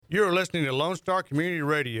You're listening to Lone Star Community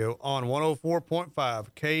Radio on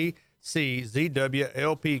 104.5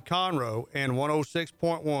 KCZWLP Conroe and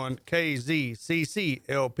 106.1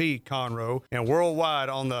 KZCCLP Conroe and worldwide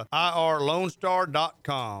on the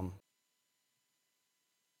irlonestar.com.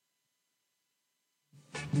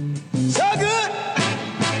 So good,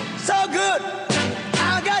 so good,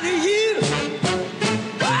 I got you.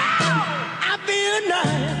 Wow, I feel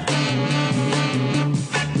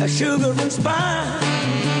nice, a sugar and spice.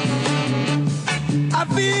 I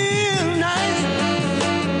feel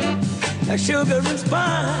nice, a sugar and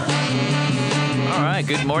spice. All right,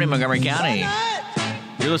 good morning, Montgomery County.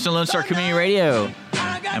 You're listening to Lone Star Community Radio,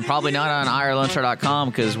 and probably not on irlonestar.com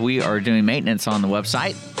because we are doing maintenance on the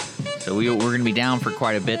website. So we're going to be down for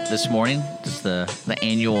quite a bit this morning. Just the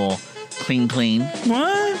annual clean.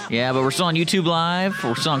 What? Yeah, but we're still on YouTube Live.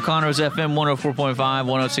 We're still on Conroe's FM 104.5,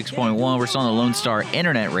 106.1. We're still on the Lone Star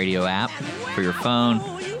Internet Radio app for your phone.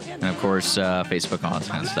 And, of course, Facebook, all that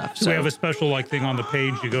kind of stuff. So we have a special thing on the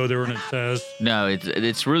page. You go there and it says... No,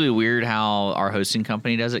 it's really weird how our hosting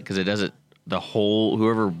company does it because it does it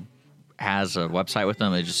whoever has a website with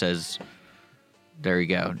them, it just says, there you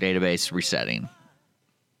go, database resetting.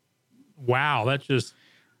 Wow, that's just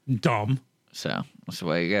dumb. So that's the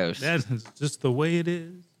way it goes. That's just the way it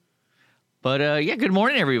is. But good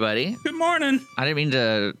morning, everybody. Good morning. I didn't mean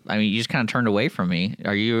to. You just kind of turned away from me.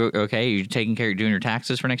 Are you okay? Are you taking care of doing your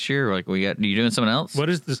taxes for next year? Or are you doing something else? What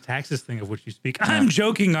is this taxes thing of which you speak? I'm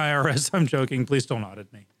joking, IRS. I'm joking. Please don't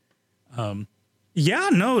audit me. All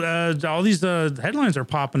these headlines are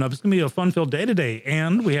popping up. It's going to be a fun-filled day today,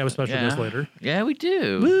 and we have a special guest later. Yeah, we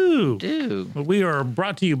do. Woo! We do. We are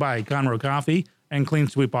brought to you by Conroe Coffee and Clean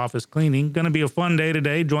Sweep Office Cleaning. Going to be a fun day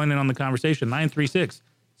today. Join in on the conversation.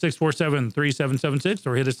 936-647-3776,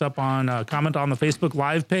 or hit us up on comment on the Facebook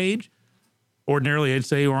Live page. Ordinarily, I'd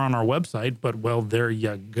say we're on our website, but, well, there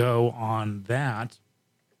you go on that.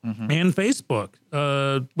 Mm-hmm. And Facebook.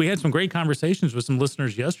 We had some great conversations with some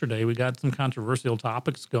listeners yesterday. We got some controversial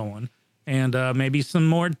topics going, and maybe some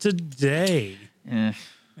more today. Yeah,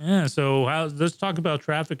 so let's talk about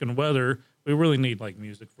traffic and weather. We really need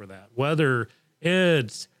music for that. Weather,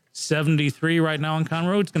 it's 73 right now in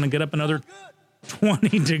Conroe. It's going to get up another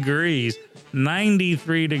 20 degrees,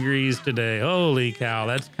 93 degrees today. Holy cow,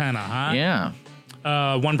 that's kind of hot. Yeah.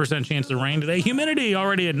 1% chance of rain today. Humidity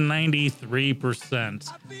already at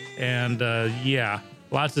 93%. And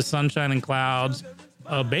lots of sunshine and clouds.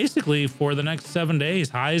 Basically for the next 7 days,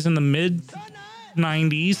 highs in the mid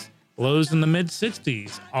 90s, lows in the mid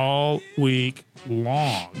 60s all week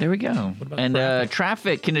long. There we go. And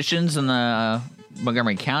traffic conditions in the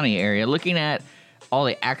Montgomery County area. Looking at all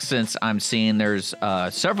the accidents I'm seeing, there's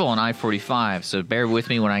several on I-45. So bear with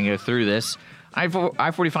me when I go through this.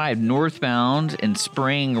 I-45 northbound in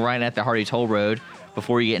Spring, right at the Hardy Toll Road.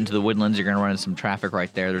 Before you get into the Woodlands, you're going to run into some traffic right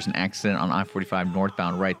there. There's an accident on I-45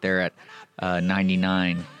 northbound right there at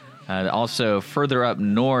 99. Also, further up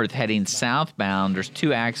north, heading southbound, there's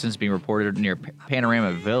two accidents being reported near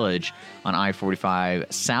Panorama Village on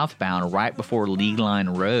I-45 southbound, right before League Line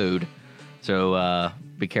Road. So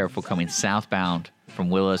be careful coming southbound from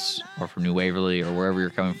Willis or from New Waverly or wherever you're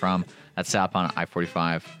coming from. That's southbound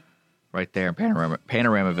I-45. Right there in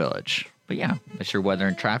Panorama Village. But yeah, that's your weather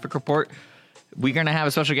and traffic report. We're going to have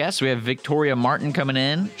a special guest. We have Victoria Martin coming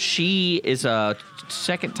in. She is a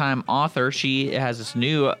second-time author. She has this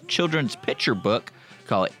new children's picture book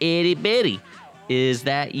called Itty Bitty. Is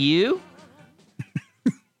that you?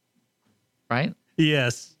 Right?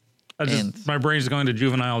 Yes. My brain's going to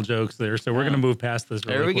juvenile jokes there, so we're going to move past this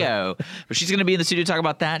really quick. Go. But she's going to be in the studio to talk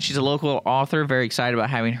about that. She's a local author. Very excited about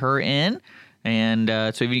having her in. And so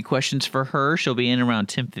if you have any questions for her, she'll be in around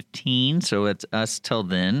 10:15, so it's us till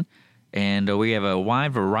then. And we have a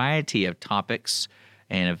wide variety of topics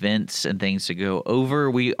and events and things to go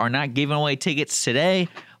over. We are not giving away tickets today,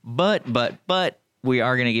 but we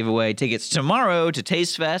are going to give away tickets tomorrow to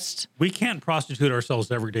Taste Fest. We can't prostitute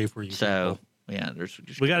ourselves every day for you. So, people. Yeah,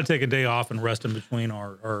 we got to take a day off and rest in between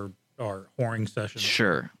our whoring sessions.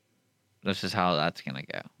 Sure. This is how that's going to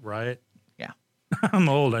go. Right? Yeah. I'm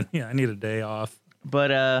old. I need a day off.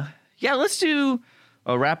 But, let's do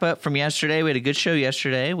a wrap up from yesterday. We had a good show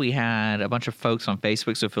yesterday. We had a bunch of folks on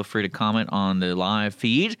Facebook, so feel free to comment on the live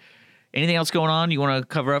feed. Anything else going on you want to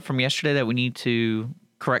cover up from yesterday that we need to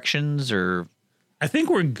corrections or? I think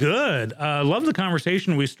we're good. Love the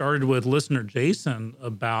conversation we started with listener Jason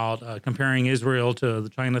about comparing Israel to the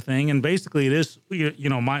China thing. And basically it is,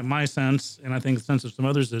 my sense, and I think the sense of some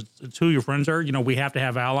others, it's who your friends are. We have to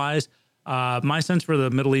have allies. My sense for the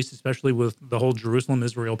Middle East, especially with the whole Jerusalem,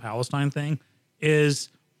 Israel, Palestine thing, is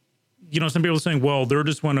some people are saying, well, they're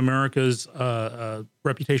just when America's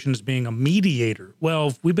reputation as being a mediator. Well,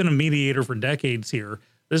 if we've been a mediator for decades here.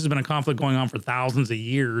 This has been a conflict going on for thousands of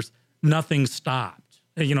years. Nothing's stopped.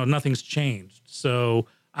 Nothing's changed. So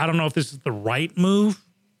I don't know if this is the right move,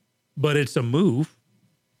 but it's a move.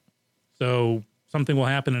 So something will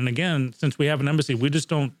happen. And again, since we have an embassy, we just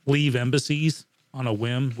don't leave embassies on a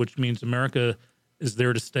whim, which means America is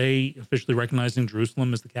there to stay, officially recognizing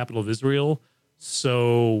Jerusalem as the capital of Israel.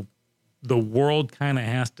 So the world kind of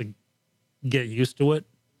has to get used to it.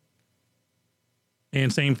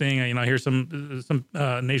 And same thing, I hear some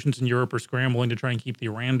nations in Europe are scrambling to try and keep the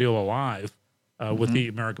Iran deal alive with the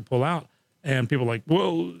America pull out. And people are like,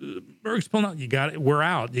 whoa, America's pulling out. We're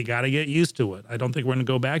out. You got to get used to it. I don't think we're going to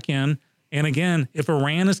go back in. And again, if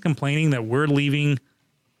Iran is complaining that we're leaving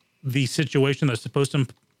the situation that's supposed to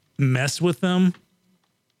mess with them,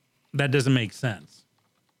 that doesn't make sense.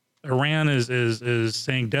 Iran is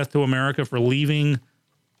saying death to America for leaving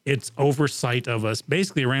its oversight of us.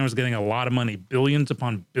 Basically, Iran was getting a lot of money, billions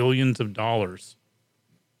upon billions of dollars,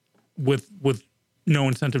 with no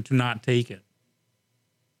incentive to not take it.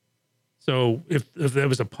 So if there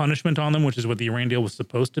was a punishment on them, which is what the Iran deal was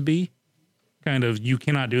supposed to be, kind of, you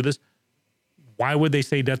cannot do this, why would they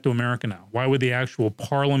say death to America now? Why would the actual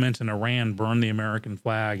parliament in Iran burn the American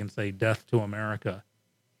flag and say death to America?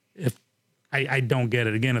 If I don't get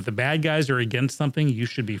it. Again, if the bad guys are against something, you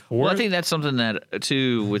should be for it. I think that's something that,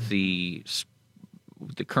 too, with the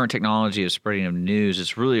current technology of spreading of news,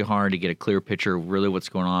 it's really hard to get a clear picture of really what's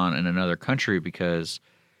going on in another country, because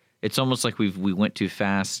it's almost like we went too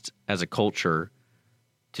fast as a culture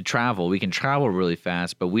to travel. We can travel really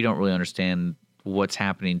fast, but we don't really understand what's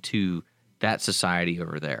happening to that society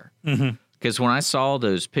over there. Because when I saw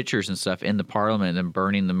those pictures and stuff in the parliament and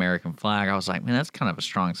burning the American flag, I was like, man, that's kind of a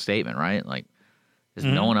strong statement, right? Like, is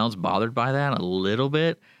no one else bothered by that a little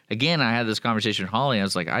bit? Again, I had this conversation with Holly. I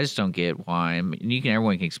was like, I just don't get why. And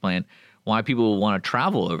everyone can explain why people want to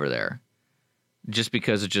travel over there just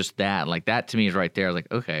because of just that. Like, that to me is right there.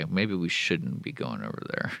 Like, okay, maybe we shouldn't be going over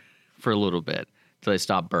there for a little bit until they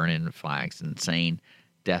stop burning flags and saying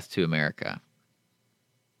death to America.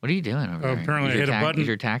 What are you doing over there? Apparently, I hit a button. Is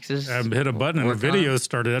your taxes? I hit a button, and the video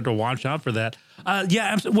started. I had to watch out for that.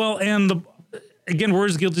 Yeah, well, and again, we're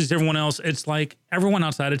as guilty as everyone else. It's like everyone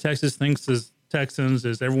outside of Texas thinks as Texans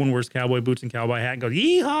is everyone wears cowboy boots and cowboy hat and goes,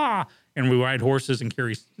 yeehaw, and we ride horses and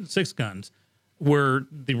carry 6 guns. Where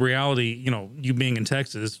the reality, you being in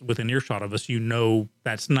Texas within earshot of us,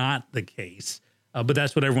 that's not the case. But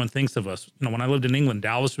that's what everyone thinks of us. When I lived in England,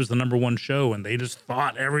 Dallas was the #1 show, and they just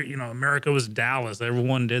thought America was Dallas.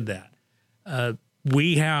 Everyone did that.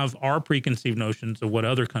 We have our preconceived notions of what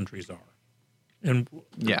other countries are. And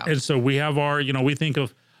so we have our, we think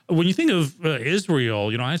of, when you think of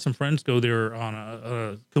Israel, I had some friends go there on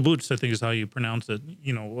a kibbutz, I think is how you pronounce it,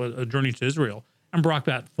 a journey to Israel, and brought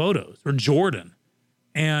back photos, or Jordan.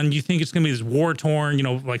 And you think it's going to be this war-torn,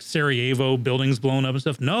 like Sarajevo, buildings blown up and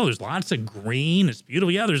stuff. No, there's lots of green. It's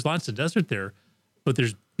beautiful. Yeah, there's lots of desert there, but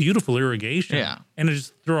there's beautiful irrigation. Yeah. And it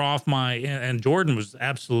just throw off and Jordan was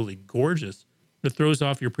absolutely gorgeous. It throws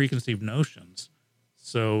off your preconceived notions.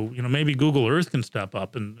 So, maybe Google Earth can step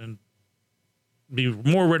up and be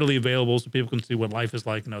more readily available so people can see what life is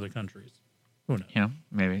like in other countries. Who knows? Yeah,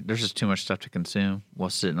 maybe. There's just too much stuff to consume while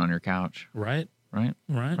sitting on your couch. Right. Right.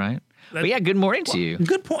 Right. But yeah, good morning to you.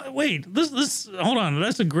 Good point. Wait, this hold on.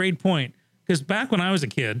 That's a great point. Because back when I was a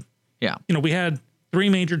kid, Yeah. we had 3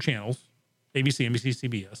 major channels, ABC, NBC,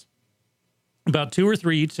 CBS. About 2 or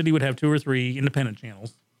 3, each city would have 2 or 3 independent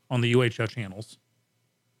channels on the UHF channels.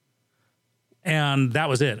 And that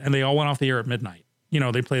was it. And they all went off the air at midnight.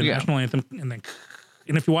 They played the national anthem,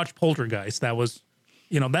 and if you watch Poltergeist, that was,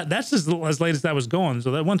 that's as late as that was going.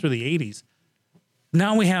 So that went through the 80s.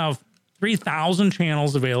 Now we have 3,000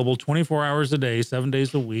 channels available 24 hours a day, 7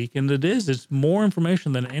 days a week. And it's more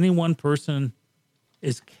information than any one person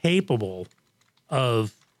is capable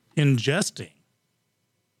of ingesting.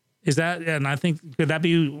 Is that, and I think, could that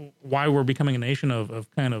be why we're becoming a nation of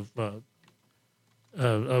kind of,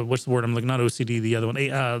 what's the word I'm looking, not OCD, the other one,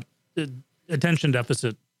 attention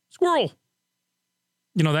deficit, squirrel,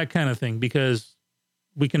 that kind of thing, because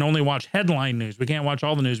we can only watch headline news. We can't watch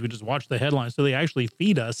all the news. We just watch the headlines. So they actually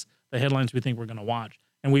feed us the headlines we think we're going to watch.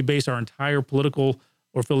 And we base our entire political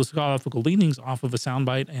or philosophical leanings off of a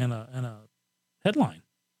soundbite and a headline.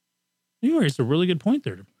 You raised a really good point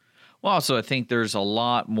there. Well, also, I think there's a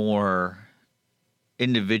lot more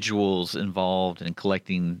individuals involved in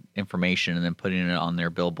collecting information and then putting it on their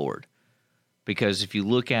billboard. Because if you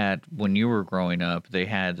look at when you were growing up, they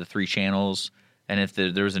had the 3 channels. And if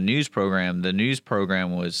there was a news program, the news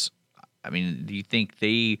program was, do you think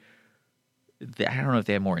they I don't know if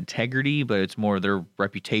they have more integrity, but it's more their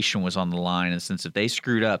reputation was on the line. And since if they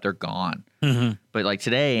screwed up, they're gone. Mm-hmm. But like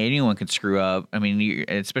today, anyone can screw up. I mean,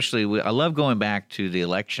 especially I love going back to the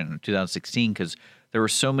election of 2016 because there were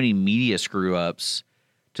so many media screw ups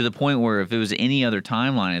to the point where if it was any other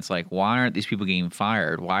timeline, it's like, why aren't these people getting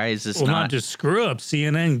fired? Why is this not just screw up?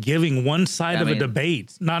 CNN giving one side of a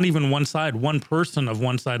debate, not even one side, one person of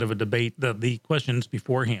one side of a debate, the questions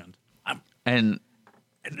beforehand. And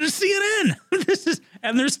CNN,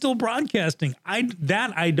 and they're still broadcasting.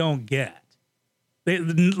 I don't get.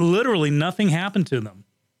 Literally nothing happened to them.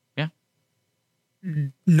 Yeah.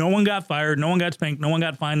 No one got fired. No one got spanked. No one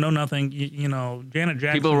got fined. No nothing. You know, Janet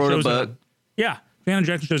Jackson. People wrote a book. Janet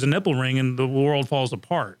Jackson shows a nipple ring and the world falls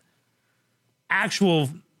apart. Actual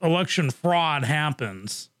election fraud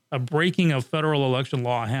happens. A breaking of federal election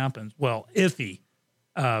law happens. Well, iffy,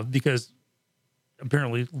 because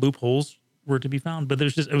apparently loopholes were to be found, but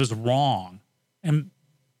it was wrong. And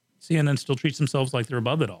CNN still treats themselves like they're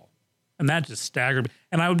above it all. And that just staggered me.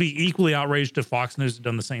 And I would be equally outraged if Fox News had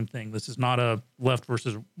done the same thing. This is not a left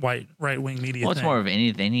versus right-wing media well, thing. It's more of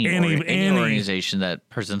any organization that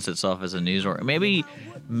presents itself as a news or maybe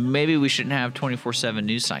we shouldn't have 24/7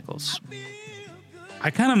 news cycles.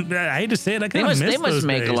 I hate to say it, they must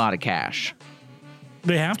make a lot of cash.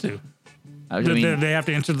 They have to. They have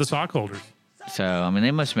to answer the stockholders. So, I mean,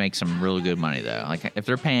 they must make some really good money, though. Like, if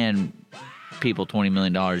they're paying people $20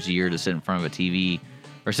 million a year to sit in front of a TV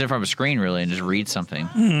or sit in front of a screen, really, and just read something.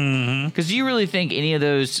 Because do you really think any of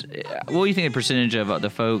those, what do you think the percentage of the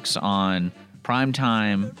folks on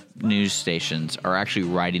primetime news stations are actually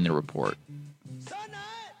writing the report?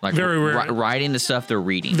 Like, very rare. Writing the stuff they're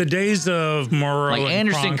reading. The days of Morrow like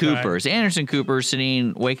Anderson Cooper. Is Anderson Cooper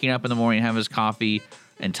waking up in the morning, having his coffee,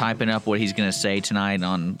 and typing up what he's going to say tonight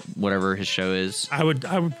on whatever his show is? I would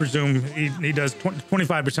presume he does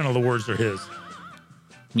 25% of the words are his.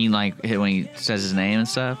 You mean like when he says his name and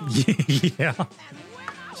stuff? Yeah.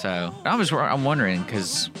 So I'm wondering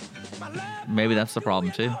because maybe that's the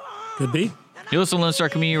problem too. Could be. You listen to Lone Star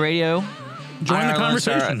Community Radio. Join the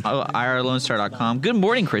conversation. IRLoneStar.com. Good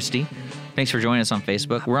morning, Christy. Thanks for joining us on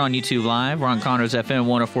Facebook. We're on YouTube Live. We're on Conroe's FM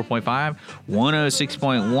 104.5,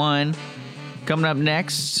 106.1. Coming up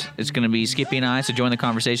next, it's going to be Skippy and I, so join the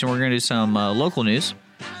conversation. We're going to do some local news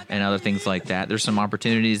and other things like that. There's some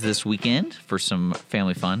opportunities this weekend for some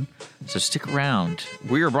family fun, so stick around.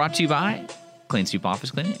 We are brought to you by Clean Sweep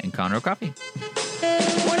Office Cleaning and Conroe Coffee.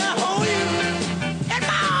 When I hold you in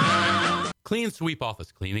my arms. Clean Sweep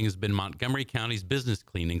Office Cleaning has been Montgomery County's business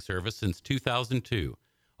cleaning service since 2002.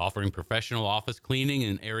 Offering professional office cleaning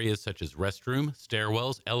in areas such as restroom,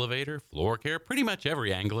 stairwells, elevator, floor care, pretty much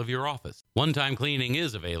every angle of your office. One-time cleaning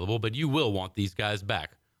is available, but you will want these guys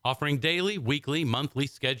back. Offering daily, weekly, monthly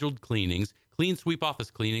scheduled cleanings, Clean Sweep Office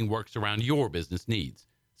Cleaning works around your business needs.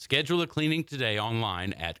 Schedule a cleaning today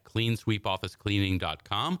online at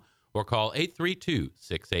cleansweepofficecleaning.com or call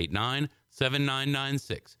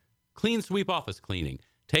 832-689-7996. Clean Sweep Office Cleaning.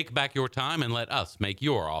 Take back your time and let us make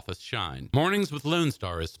your office shine. Mornings with Lone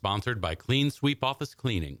Star is sponsored by Clean Sweep Office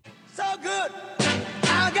Cleaning. So good,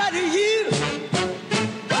 I got you.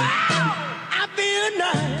 Wow, I feel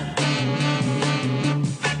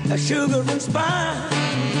nice. A sugar and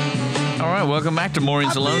spice. All right, welcome back to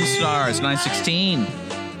Mornings with Lone Star. It's 9:16.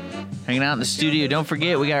 Hanging out in the studio. Don't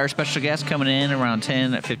forget, we got our special guest coming in around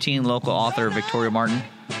 10:15. Local author Victoria Martin.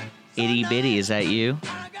 Itty Bitty, is that you?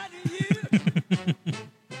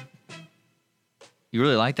 You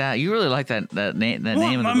really like that? You really like that name of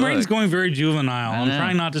the book. My brain's going very juvenile. I'm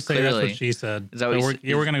trying not to say Clearly. That's what she said. Is that what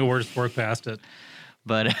we're going to work past it.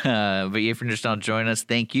 But if you're just now joining us,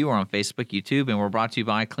 thank you. We're on Facebook, YouTube, and we're brought to you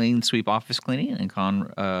by Clean Sweep Office Cleaning and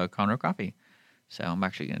Conroe Coffee. So I'm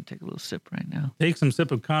actually going to take a little sip right now. Take some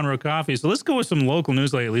sip of Conroe Coffee. So let's go with some local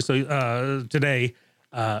news lately. So today,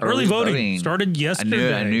 early voting started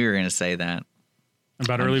yesterday. I knew you were going to say that.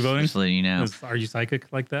 About early voting? Just letting you know. Are you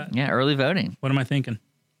psychic like that? Yeah, early voting. What am I thinking?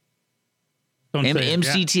 Don't say it.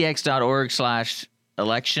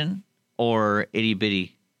 mctx.org/election or itty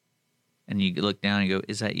bitty. And you look down and go,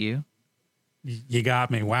 is that you? You got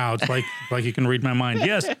me. Wow. It's like you can read my mind.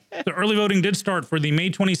 Yes. The early voting did start for the May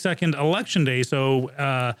 22nd election day.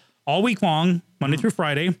 So all week long, Monday through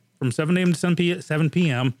Friday, from 7 a.m. to 7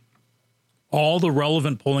 p.m., all the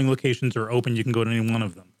relevant polling locations are open. You can go to any one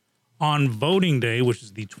of them. On voting day, which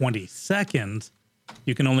is the 22nd,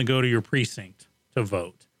 you can only go to your precinct to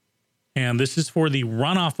vote. And this is for the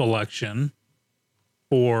runoff election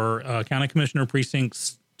for County Commissioner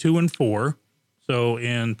Precincts 2 and 4. So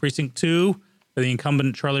in Precinct 2, the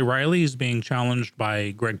incumbent Charlie Riley is being challenged by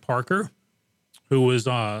Greg Parker, who was,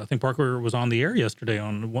 I think Parker was on the air yesterday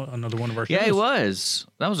on another one of our shows. Yeah, he was.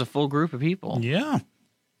 That was a full group of people. Yeah.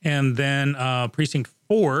 And then Precinct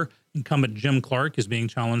 4, incumbent Jim Clark is being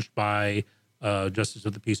challenged by Justice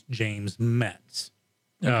of the Peace James Metz.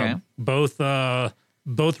 Okay. Both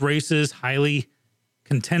races highly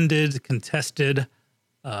contested,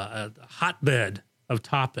 hotbed of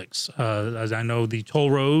topics. As I know, the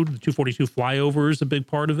toll road, the 242 flyover is a big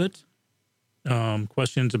part of it.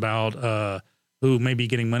 Questions about who may be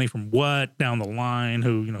getting money from what down the line,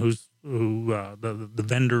 who's the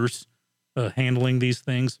vendors handling these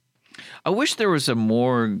things. I wish there was a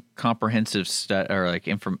more comprehensive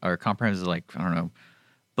comprehensive, like, I don't know,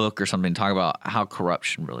 book or something talk about how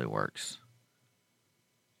corruption really works.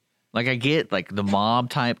 Like, I get like the mob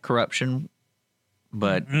type corruption,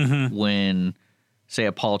 but when, say,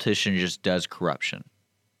 a politician just does corruption.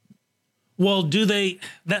 Well, do they?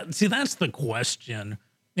 That's the question.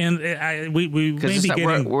 And we may be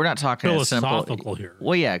getting we're not talking philosophical here.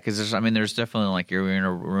 Well, yeah, because there's definitely, like, you're in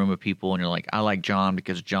a room of people and you're like, I like John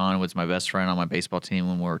because John was my best friend on my baseball team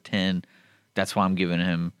when we were 10. That's why I'm giving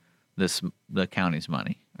him the county's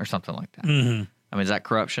money or something like that. I mean, is that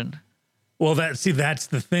corruption? Well, that's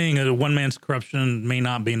the thing. One man's corruption may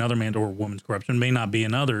not be another man's, or a woman's corruption may not be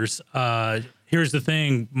another's. Here's the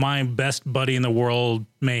thing. My best buddy in the world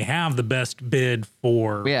may have the best bid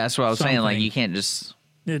for that's what I was something. saying. Like, you can't just...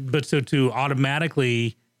 But so to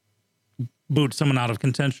automatically boot someone out of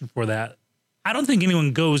contention for that, I don't think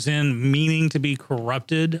anyone goes in meaning to be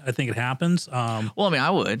corrupted. I think it happens. Well, I mean,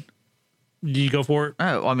 I would. Do you go for it?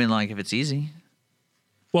 Oh, I mean, like, if it's easy.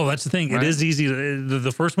 Well, that's the thing. Right. It is easy.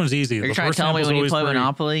 The first one's easy. You're the trying first to tell me when you play free.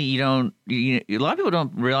 Monopoly, you don't... a lot of people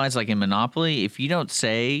don't realize, like, in Monopoly, if you don't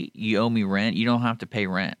say you owe me rent, you don't have to pay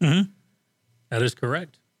rent. That is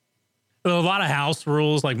correct. A lot of house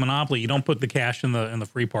rules like Monopoly, you don't put the cash in the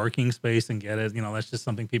free parking space and get it. That's just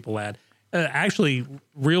something people add. Actually,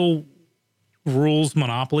 real rules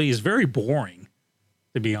Monopoly is very boring,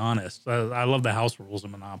 to be honest. I love the house rules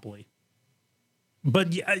of Monopoly.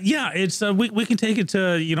 But yeah, it's we can take it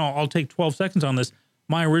to, I'll take 12 seconds on this.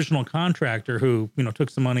 My original contractor who,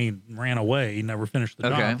 took some money and ran away, he never finished the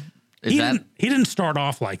job. He didn't start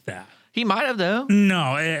off like that. He might have, though.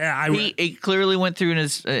 No, he clearly went through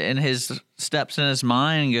in his steps in his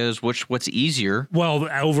mind and goes, what's easier? Well,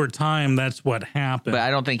 over time, that's what happened. But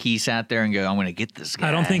I don't think he sat there and go, I'm going to get this guy.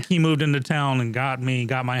 I don't think he moved into town and got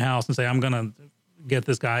my house and say, I'm going to get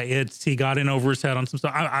this guy. He got in over his head on some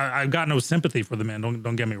stuff. I've got no sympathy for the man.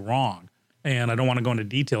 Don't get me wrong. And I don't want to go into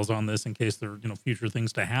details on this in case there are, future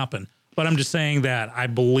things to happen. But I'm just saying that I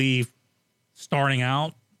believe starting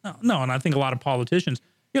out, no, and I think a lot of politicians,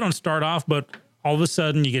 you don't start off, but all of a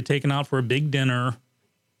sudden you get taken out for a big dinner.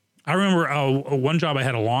 I remember one job I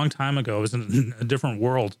had a long time ago. It was in a different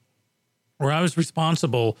world where I was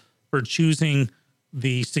responsible for choosing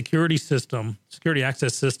the security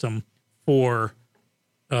access system for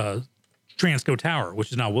Transco Tower,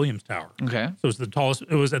 which is now Williams Tower. Okay. So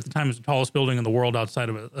it was at the time the tallest building in the world outside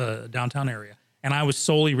of a downtown area. And I was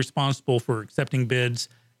solely responsible for accepting bids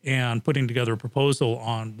and putting together a proposal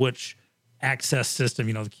on which access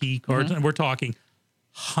system, the key cards, and we're talking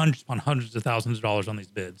hundreds upon hundreds of thousands of dollars on these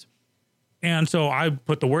bids. And so I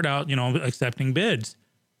put the word out, accepting bids.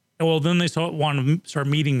 Well, then they want to start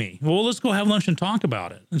meeting me. Well, let's go have lunch and talk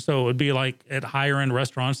about it. And so it'd be like at higher end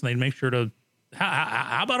restaurants, and they'd make sure to,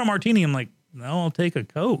 how about a martini? I'm like, no, I'll take a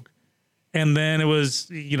Coke. And then it was,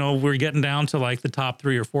 we're getting down to like the top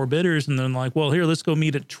 3 or 4 bidders, and then like, well, here, let's go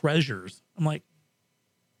meet at Treasures. I'm like,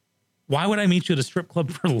 why would I meet you at a strip club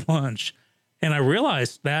for lunch? And I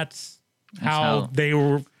realized that's how they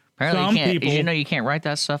were. Apparently, did you can't write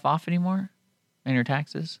that stuff off anymore in your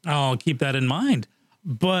taxes? I'll keep that in mind.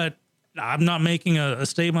 But I'm not making a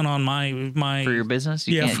statement on my for your business.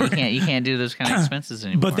 You can't do those kind of expenses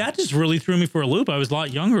anymore. But that just really threw me for a loop. I was a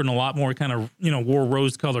lot younger and a lot more kind of wore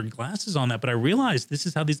rose-colored glasses on that. But I realized this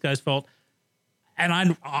is how these guys felt, and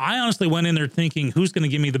I honestly went in there thinking, who's going to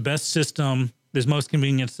give me the best system, this most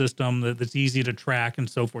convenient system that's easy to track and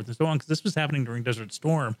so forth and so on. Because this was happening during Desert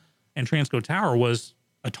Storm, and Transco Tower was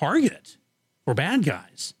a target for bad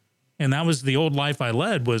guys, and that was the old life I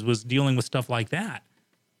led was dealing with stuff like that.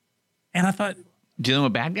 And I thought, dealing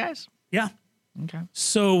with bad guys? Yeah. Okay.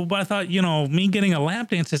 So, but I thought, me getting a lap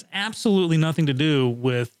dance has absolutely nothing to do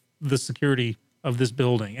with the security of this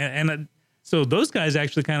building. And so those guys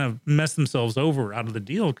actually kind of messed themselves over out of the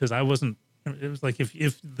deal because I wasn't, it was like,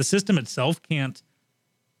 if the system itself can't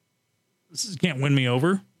win me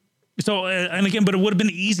over. So, and again, but it would have been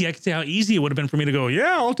easy. I could see how easy it would have been for me to go,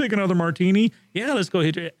 yeah, I'll take another martini. Yeah, let's go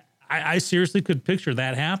hit it. I seriously could picture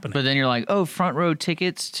that happening. But then you're like, oh, front row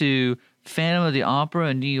tickets to Phantom of the Opera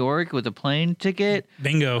in New York with a plane ticket.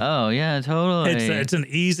 Bingo. Oh yeah, totally. It's an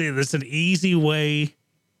easy way.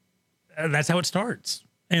 That's how it starts.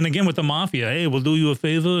 And again, with the mafia, hey, we'll do you a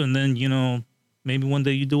favor, and then maybe one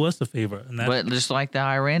day you do us a favor. And but just like the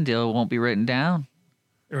Iran deal, it won't be written down.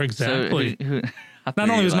 Exactly. So Not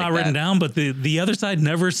only was it not written down, but the other side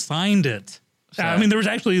never signed it. So, I mean, there was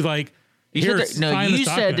actually like you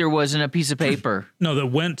said there wasn't a piece of paper. No, that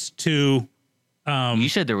went to. You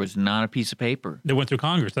said there was not a piece of paper. That went through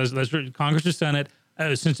Congress. That's Congress or Senate.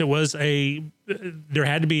 Since it was there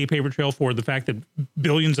had to be a paper trail for the fact that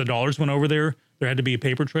billions of dollars went over there. There had to be a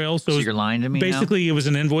paper trail. So you're lying to me. Basically, it was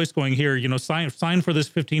an invoice going here. Sign for this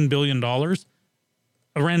 $15 billion.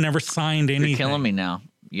 Iran never signed anything. You're killing me now.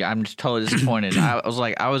 Yeah, I'm just totally disappointed.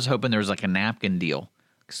 I was hoping there was like a napkin deal.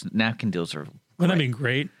 'Cause napkin deals are. Wouldn't that be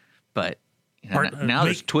great? But now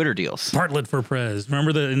there's Twitter deals. Partlet for Prez.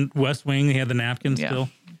 Remember in West Wing, they had the napkins still?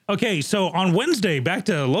 Okay, so on Wednesday, back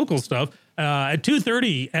to local stuff, at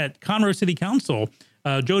 2:30 at Conroe City Council,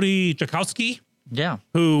 Jody Jakowski,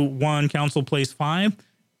 who won Council Place 5,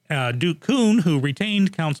 Duke Kuhn, who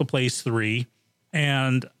retained Council Place 3,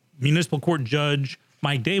 and Municipal Court Judge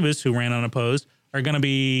Mike Davis, who ran unopposed, are going to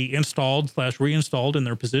be installed/reinstalled in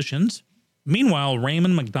their positions. Meanwhile,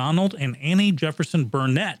 Raymond McDonald and Annie Jefferson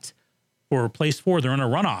Burnett for Place 4, they're in a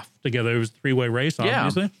runoff together. It was a three-way race,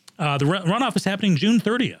 obviously. The runoff is happening June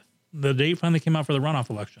 30th. The date finally came out for the runoff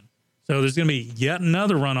election. So there's going to be yet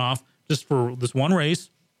another runoff just for this one race.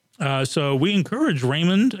 So we encourage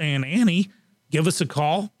Raymond and Annie, give us a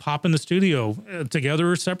call, pop in the studio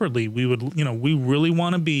together or separately. We would, we really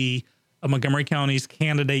want to be a Montgomery County's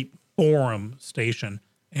candidate forum station.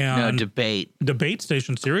 And debate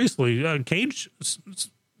station. Seriously, cage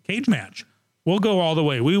match. We'll go all the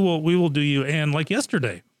way. We will do you. And like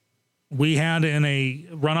yesterday, we had in a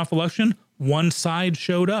runoff election, one side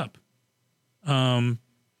showed up.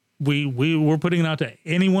 We were putting it out to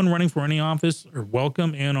anyone running for any office or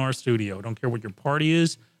welcome in our studio. Don't care what your party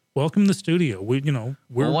is. Welcome to the studio. We're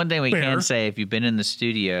one thing we can say, if you've been in the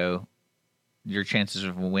studio, your chances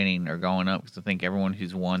of winning are going up because I think everyone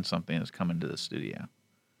who's won something is coming to the studio.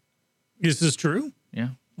 Is this true? Yeah.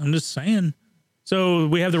 I'm just saying. So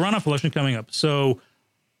we have the runoff election coming up. So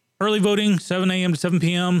early voting, 7 a.m. to 7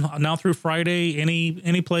 p.m. now through Friday.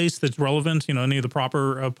 Any place that's relevant, any of the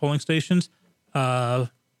proper polling stations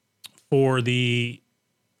for the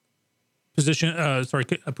position.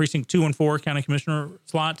 Precinct 2 and 4 county commissioner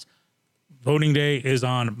slots. Voting day is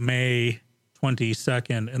on May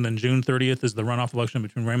 22nd, and then June 30th is the runoff election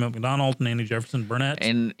between Raymond McDonald and Annie Jefferson Burnett.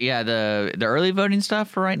 And the early voting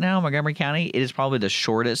stuff for right now, Montgomery County, it is probably the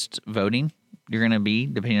shortest voting you're going to be,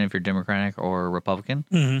 depending on if you're Democratic or Republican.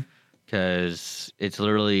 Because it's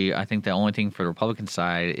literally, I think the only thing for the Republican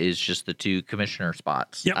side is just the 2 commissioner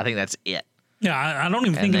spots. Yep. I think that's it. Yeah, I don't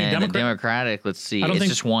even think any the Democratic, let's see, it's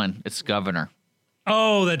just one. It's governor.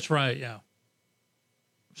 Oh, that's right, yeah.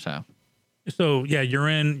 So yeah, you're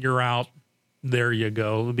in, you're out. There you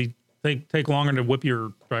go. It'll be take longer to whip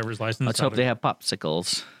your driver's license. Let's hope they have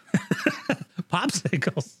popsicles.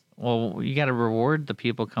 Popsicles. Well, you got to reward the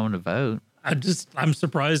people coming to vote. I'm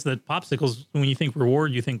surprised that popsicles, when you think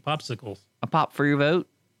reward, you think popsicles. A pop for your vote?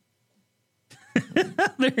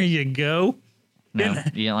 There you go. No,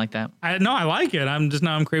 you don't like that? I like it. I'm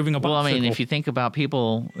craving a popsicle. Well, I mean, if you think about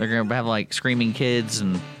people, they're going to have like screaming kids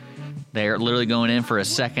and they're literally going in for a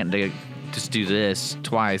second to just do this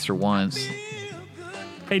twice or once.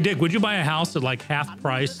 Hey, Dick, would you buy a house at like half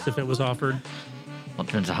price if it was offered? Well, it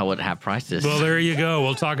turns out what half price is. Well, there you go.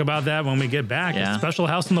 We'll talk about that when we get back. Yeah. A special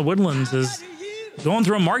house in the Woodlands is going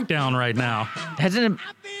through a markdown right now. Hasn't it?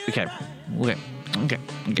 Okay. You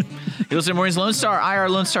listen to Mornings Lone Star,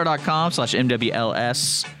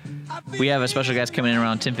 irlonestar.com/MWLS. We have a special guest coming in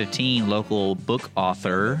around 10:15, local book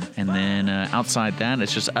author. And then outside that,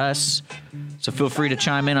 it's just us. So feel free to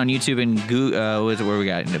chime in on YouTube and where we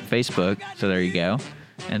got? Facebook. So there you go.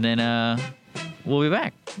 And then we'll be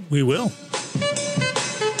back. We will.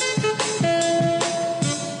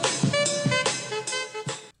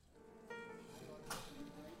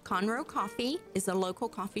 Conroe Coffee is a local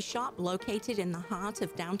coffee shop located in the heart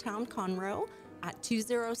of downtown Conroe at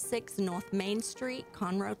 206 North Main Street,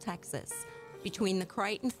 Conroe, Texas. Between the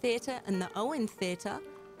Crichton Theater and the Owen Theater,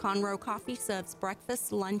 Conroe Coffee serves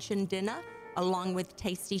breakfast, lunch, and dinner, along with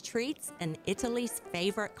tasty treats and Italy's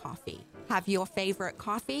favorite coffee. Have your favorite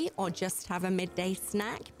coffee or just have a midday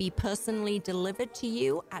snack be personally delivered to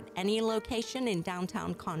you at any location in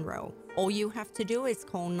downtown Conroe. All you have to do is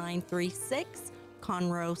call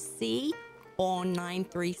 936-CONROE-C or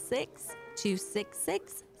 936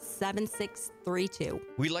 266-7632.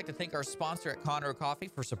 We'd like to thank our sponsor at Conroe Coffee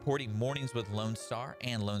for supporting Mornings with Lone Star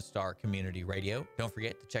and Lone Star Community Radio. Don't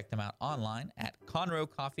forget to check them out online at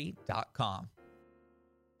conroecoffee.com.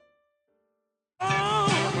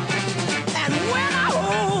 And when I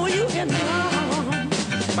hold you in my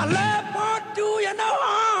arms, my love won't do you no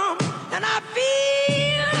harm. And I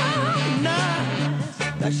feel nice,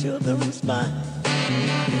 the sugar and spice.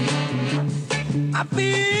 I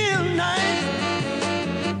feel nice,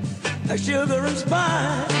 the sugar and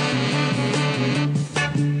spice.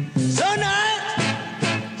 So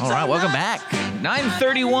nice. All right, welcome back.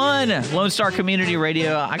 9:31, Lone Star Community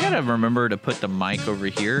Radio. I gotta remember to put the mic over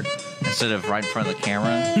here instead of right in front of the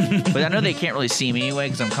camera. But I know they can't really see me anyway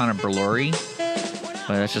because I'm kind of blurry. But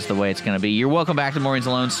that's just the way it's gonna be. You're welcome back to Mornings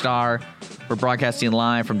of Lone Star. We're broadcasting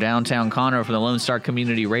live from downtown Conroe from the Lone Star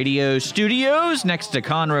Community Radio studios next to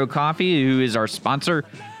Conroe Coffee, who is our sponsor.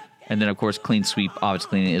 And then, of course, Clean Sweep Office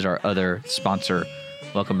Cleaning is our other sponsor.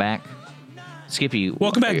 Welcome back. Skippy,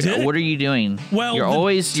 Welcome back, Dick. What are you doing? Well,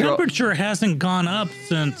 you're temperature hasn't gone up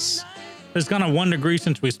since. It's gone up 1 degree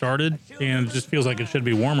since we started, and it just feels like it should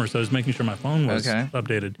be warmer. So I was making sure my phone was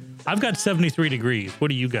updated. I've got 73 degrees. What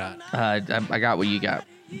do you got? I got what you got,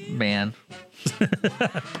 man.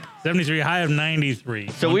 73, high of 93.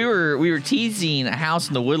 So we were teasing a house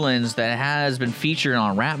in the Woodlands that has been featured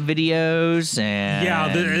on rap videos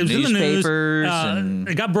and it was newspapers, in the news.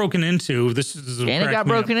 It got broken into. This is and it got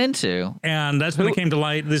broken into, and that's when it came to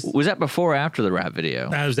light. This was that before or after the rap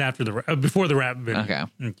video? That was after before the rap video.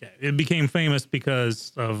 Okay. It became famous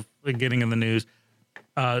because of it getting in the news.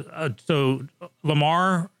 So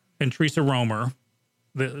Lamar and Teresa Romer.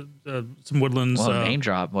 Some Woodlands. Name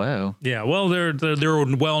drop. Whoa. Yeah. Well, they're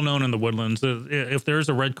well known in the Woodlands. If there's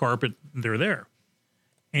a red carpet, they're there.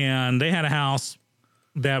 And they had a house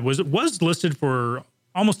that was listed for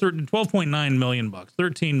almost $12.9 million,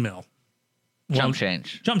 13 mil. Jump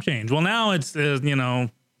change. Well, now it's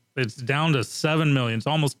it's down to 7 million. It's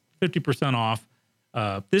almost 50% off.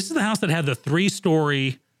 This is the house that had the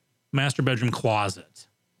 3-story master bedroom closet,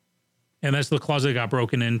 and that's the closet that got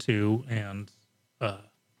broken into and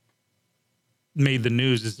made the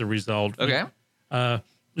news as the result. Okay.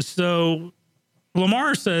 So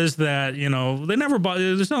Lamar says that, they never bought,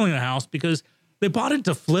 they're selling the house because they bought it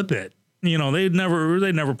to flip it. They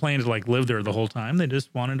never planned to live there the whole time. They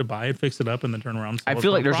just wanted to buy it, fix it up, and then turn around and sell I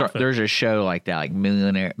feel it like for profit. there's a show like that, like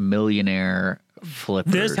millionaire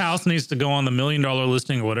flippers. This house needs to go on the $1 Million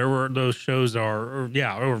Listing or whatever those shows are.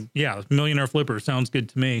 Millionaire Flippers sounds good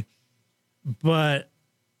to me. But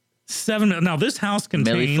now this house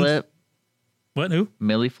contains Millie Flip. What? Who?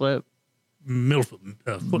 Millie Flip. Millie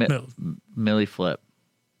Flip.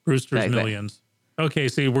 Brewster's Millions. Okay,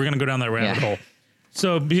 see, we're gonna go down that rabbit hole.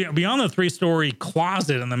 So beyond the 3-story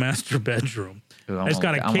closet in the master bedroom, it's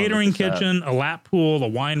got a catering kitchen, a lap pool, a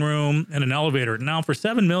wine room, and an elevator. Now, for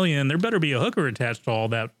 $7 million, there better be a hooker attached to all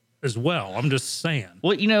that as well. I'm just saying.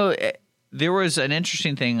 Well, there was an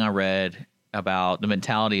interesting thing I read about the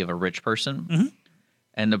mentality of a rich person. Mm-hmm.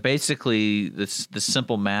 And basically, the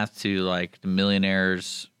simple math to the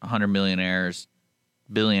millionaires, 100 millionaires,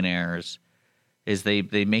 billionaires, is they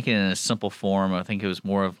make it in a simple form. I think it was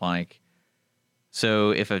more of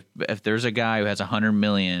so if there's a guy who has 100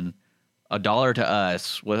 million, $1 to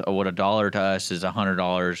us, what $1 to us is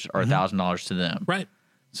 $100 or $1,000 to them. Right.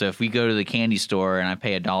 So if we go to the candy store and I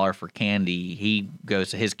pay $1 for candy, he goes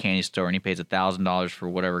to his candy store and he pays $1,000 for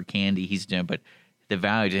whatever candy he's doing, but the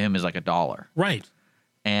value to him is $1. Right.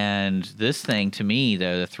 And this thing, to me,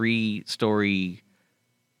 though, the 3-story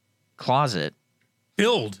closet,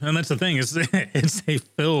 filled, and that's the thing, it's a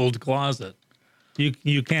filled closet.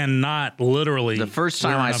 You cannot literally. The first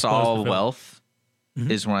time I saw wealth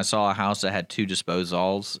is when I saw a house that had 2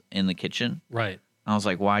 disposals in the kitchen. Right. I was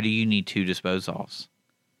like, why do you need 2 disposals?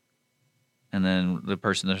 And then the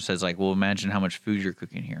person there says, well, imagine how much food you're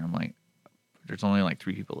cooking here. I'm like, there's only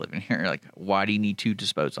 3 people living here. Why do you need 2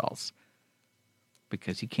 disposals?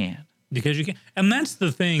 Because you can. Because you can. And that's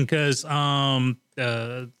the thing, because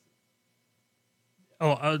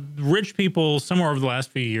rich people, somewhere over the last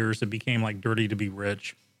few years, it became dirty to be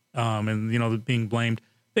rich, and being blamed.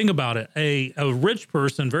 Think about it. A rich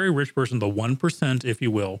person, very rich person, the 1%, if you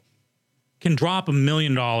will, can drop $1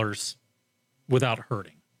 million without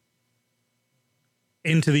hurting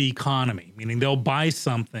into the economy, meaning they'll buy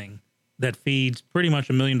something that feeds pretty much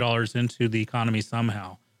 $1 million into the economy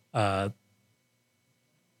somehow.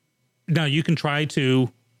 Now, you can try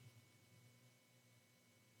to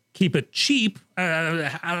keep it cheap.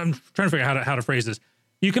 I'm trying to figure out how to phrase this.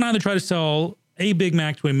 You can either try to sell a Big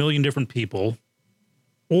Mac to 1 million different people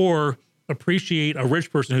or appreciate a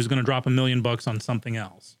rich person who's going to drop $1 million on something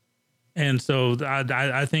else. And so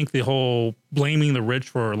I think the whole blaming the rich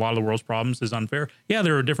for a lot of the world's problems is unfair. Yeah,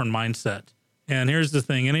 they're a different mindset. And here's the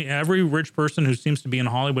thing. Every rich person who seems to be in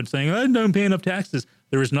Hollywood saying, I don't pay enough taxes,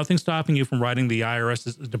 there is nothing stopping you from writing the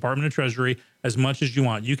IRS's Department of Treasury as much as you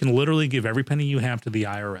want. You can literally give every penny you have to the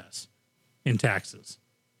IRS in taxes.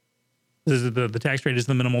 The tax rate is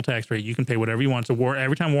the minimal tax rate. You can pay whatever you want. So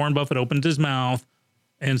every time Warren Buffett opens his mouth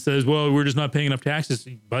and says, well, we're just not paying enough taxes,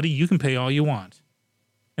 buddy, you can pay all you want.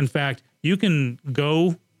 In fact, you can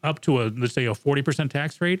go up to let's say a 40%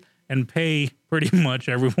 tax rate and pay pretty much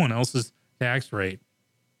everyone else's tax rate.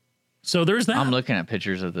 So there's that. I'm looking at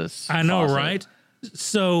pictures of this. I know, faucet. right?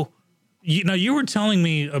 So, you were telling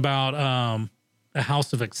me about a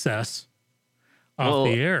house of excess off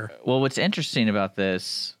the air. Well, what's interesting about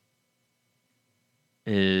this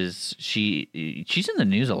is she's in the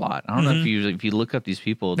news a lot. I don't know if you look up these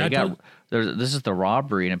people, this is the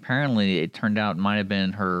robbery, and apparently it turned out it might have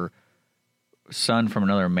been her son from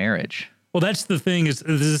another marriage. Well, that's the thing is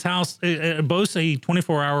this house it boasts a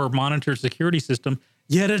 24-hour monitor security system,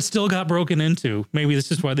 yet it still got broken into. Maybe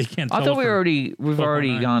this is why they can't. I thought we've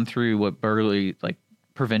already gone through what burglary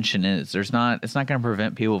prevention is. It's not going to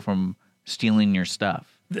prevent people from stealing your stuff.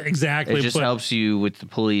 Exactly. It just helps you with the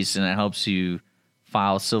police, and it helps you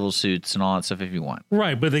file civil suits and all that stuff if you want.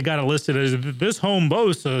 Right, but they got it listed as this home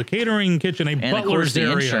boasts a catering kitchen, a and butler's of course the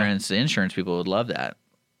area. The insurance people would love that.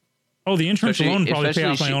 Oh, the insurance alone probably pay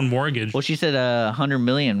off my own mortgage. Well, she said $100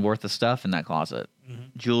 million worth of stuff in that closet,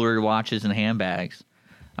 jewelry, watches, and handbags.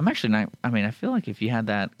 I'm actually not. I mean, I feel like if you had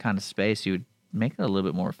that kind of space, you would make it a little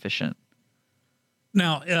bit more efficient.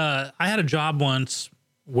 Now, I had a job once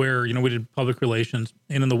where we did public relations,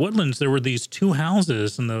 and in the Woodlands there were these two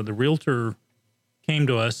houses, and the realtor came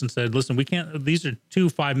to us and said, "Listen, we can't. These are two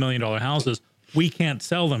 $5 million houses. We can't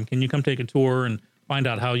sell them. Can you come take a tour and find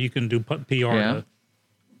out how you can do PR?" Yeah.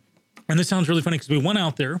 And this sounds really funny because we went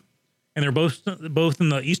out there, and they're both in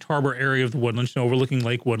the East Harbor area of the Woodlands, overlooking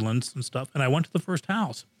Lake Woodlands and stuff. And I went to the first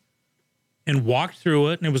house and walked through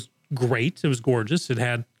it, and it was great. It was gorgeous. It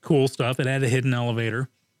had cool stuff. It had a hidden elevator.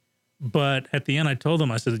 But at the end, I told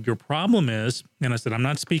them, I said, your problem is, and I said, I'm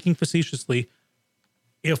not speaking facetiously,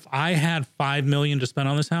 if I had $5 million to spend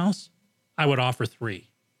on this house, I would offer $3 million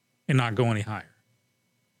and not go any higher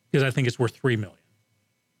because I think it's worth $3 million.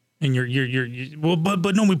 And you're well,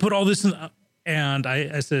 but no, we put all this in, and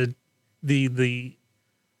I said, the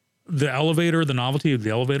elevator, the novelty of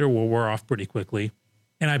the elevator will wear off pretty quickly.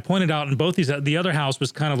 And I pointed out in both these, the other house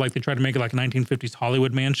was kind of like they tried to make it like a 1950s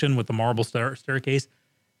Hollywood mansion with the marble staircase.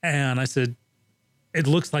 And I said, it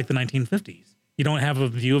looks like the 1950s. You don't have a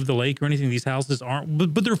view of the lake or anything. These houses aren't,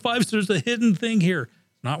 but they're five. So there's a hidden thing here.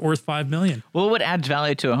 It's not worth $5 million. Well, what adds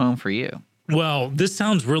value to a home for you? Well, this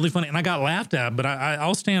sounds really funny, and I got laughed at, but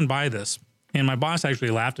I'll stand by this. And my boss actually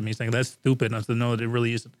laughed at me, saying, that's stupid. And I said, no, it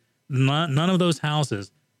really isn't. None of those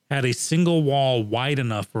houses had a single wall wide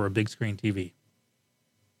enough for a big screen TV.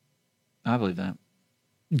 I believe that.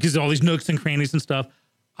 Because all these nooks and crannies and stuff.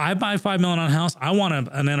 I buy $5 million on a house. I want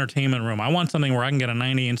an entertainment room. I want something where I can get a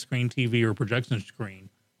 90-inch screen TV or projection screen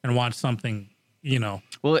and watch something,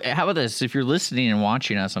 Well, how about this? If you're listening and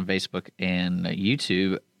watching us on Facebook and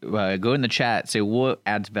YouTube, go in the chat, say what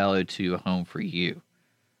adds value to a home for you.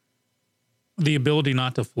 The ability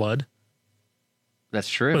not to flood. That's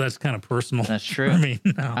true. Well, that's kind of personal. That's true. I mean,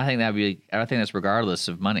 no. I think that's regardless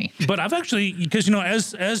of money. But I've actually, because,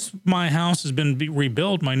 as my house has been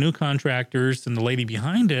rebuilt, my new contractors and the lady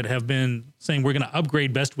behind it have been saying we're going to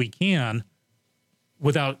upgrade best we can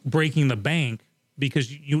without breaking the bank, because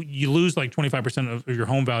you lose like 25% of your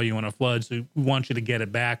home value in a flood. So we want you to get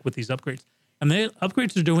it back with these upgrades. And the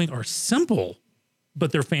upgrades they're doing are simple,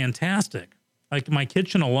 but they're fantastic. Like my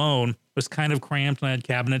kitchen alone was kind of cramped, and I had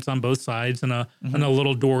cabinets on both sides and a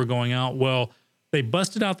little door going out. Well, they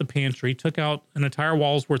busted out the pantry, took out an entire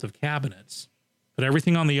wall's worth of cabinets, put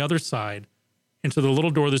everything on the other side into the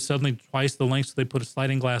little door that's suddenly twice the length. So they put a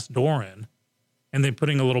sliding glass door in, and they're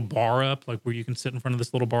putting a little bar up, like where you can sit in front of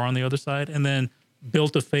this little bar on the other side, and then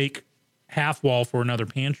built a fake half wall for another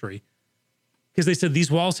pantry. Because they said these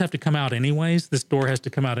walls have to come out anyways. This door has to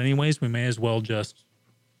come out anyways. We may as well just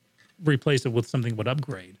replace it with something would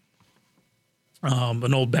upgrade.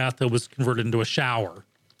 An old bathtub was converted into a shower.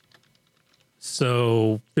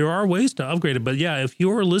 So there are ways to upgrade it. But yeah, if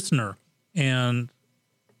you're a listener and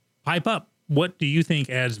pipe up, what do you think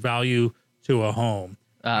adds value to a home?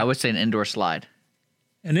 I would say an indoor slide.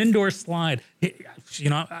 An indoor slide. A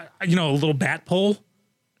little bat pole.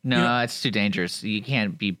 No, it's too dangerous. You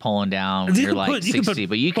can't be pulling down when you're like 60,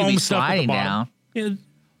 but you can be sliding down.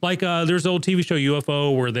 Like there's an old TV show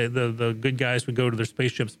UFO where the good guys would go to their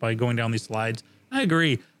spaceships by going down these slides. I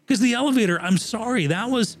agree. Because the elevator, I'm sorry,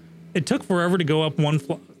 it took forever to go up one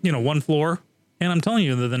floor. And I'm telling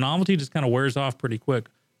you, the novelty just kind of wears off pretty quick.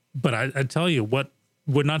 But I tell you, what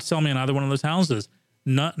would not sell me in either one of those houses,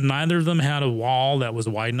 neither of them had a wall that was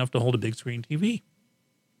wide enough to hold a big screen TV.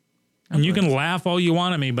 And you can laugh all you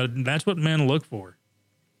want at me, but that's what men look for.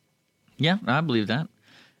 Yeah, I believe that.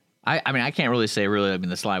 I mean, I can't really say really. I mean,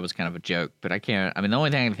 the slide was kind of a joke, but I can't. I mean, the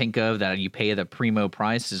only thing I can think of that you pay the primo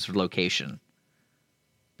price is location,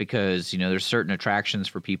 because there's certain attractions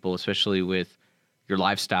for people, especially with your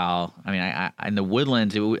lifestyle. I mean, I in the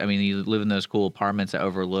Woodlands. You live in those cool apartments that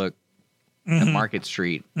overlook the Market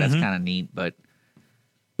Street. That's kind of neat, but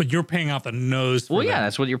you're paying out the nose. Well, yeah,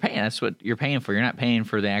 that's what you're paying. That's what you're paying for. You're not paying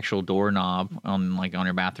for the actual doorknob on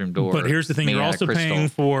your bathroom door. But here's the thing: you're also paying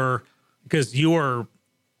for, because you are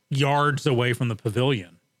yards away from the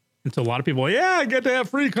pavilion. And so a lot of people, I get to have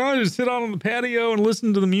free content, sit out on the patio and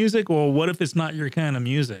listen to the music. Well, what if it's not your kind of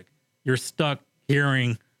music? You're stuck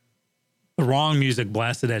hearing the wrong music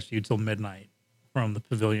blasted at you till midnight from the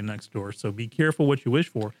pavilion next door. So be careful what you wish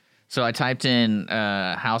for. So I typed in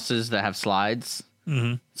houses that have slides.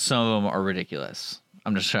 Mm-hmm. Some of them are ridiculous.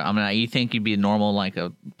 I'm just sure. I mean, you think you'd be normal, like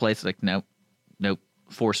a place like nope,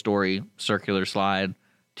 4-story circular slide,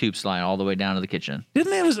 tube slide all the way down to the kitchen.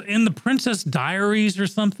 Didn't they have in the Princess Diaries or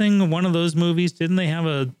something? One of those movies. Didn't they have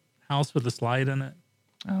a house with a slide in it?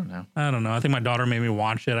 I don't know. I think my daughter made me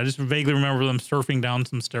watch it. I just vaguely remember them surfing down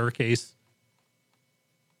some staircase.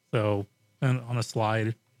 So, on a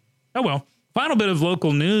slide. Oh well. Final bit of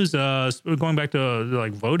local news. Going back to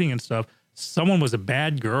like voting and stuff. Someone was a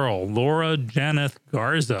bad girl, Laura Janeth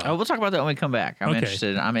Garza. Oh, we'll talk about that when we come back. I'm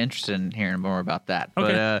interested in hearing more about that.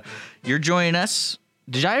 Okay. But you're joining us.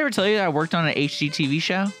 Did I ever tell you that I worked on an HGTV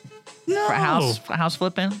show? No. For house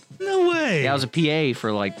flipping? No way. Yeah, I was a PA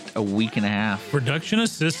for like a week and a half. Production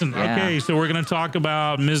assistant. Yeah. Okay, so we're going to talk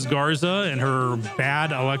about Ms. Garza and her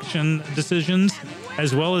bad election decisions,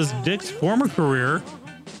 as well as Dick's former career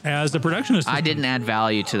as a production assistant. I didn't add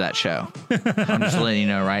value to that show. I'm just letting you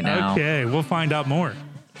know right now. Okay, we'll find out more.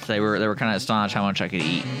 They were kind of astonished how much I could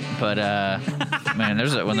eat. But man,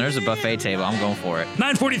 when there's a buffet table, I'm going for it.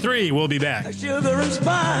 9:43. We'll be back. Sugar and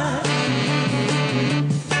spice.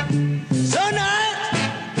 So nice,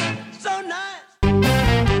 so nice.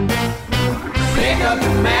 Pick up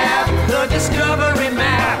the map, the Discovery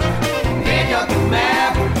map. Pick up the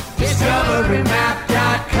map,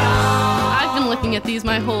 discoverymap.com. I've been looking at these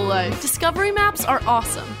my whole life. Discovery maps are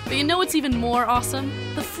awesome, but you know what's even more awesome?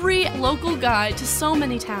 The free local guide to so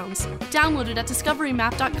many towns. Download it at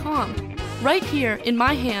discoverymap.com. Right here in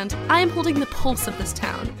my hand, I am holding the pulse of this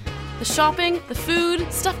town. The shopping, the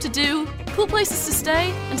food, stuff to do, cool places to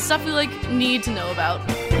stay, and stuff we need to know about.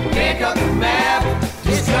 Pick up the map,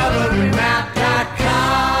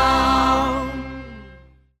 discoverymap.com.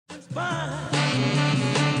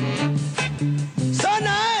 So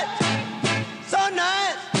nice,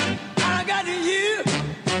 I got you.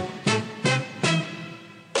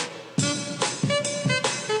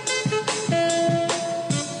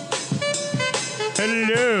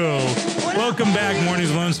 Hello. Welcome back,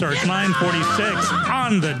 Mornings Lone Star. It's 9:46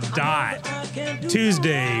 on the dot.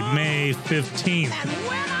 Tuesday, May 15th.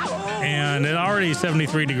 And it's already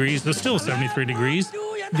 73 degrees. It's still 73 degrees.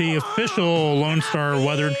 The official Lone Star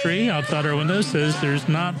weather tree outside our window says there's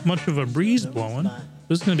not much of a breeze blowing.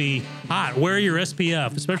 This is going to be hot. Wear your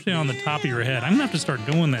SPF, especially on the top of your head. I'm going to have to start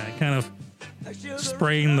doing that, kind of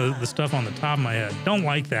spraying the stuff on the top of my head. Don't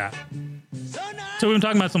like that. So we've been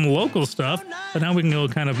talking about some local stuff, but now we can go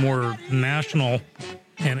kind of more national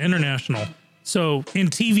and international. So in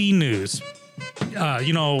TV news,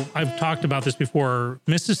 I've talked about this before.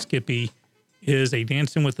 Mrs. Skippy is a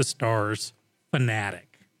Dancing with the Stars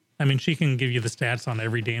fanatic. I mean, she can give you the stats on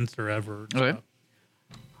every dancer ever. Okay.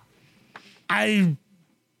 I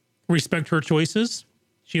respect her choices.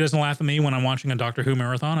 She doesn't laugh at me when I'm watching a Doctor Who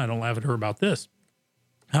marathon. I don't laugh at her about this.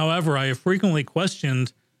 However, I have frequently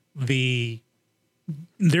questioned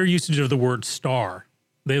their usage of the word star.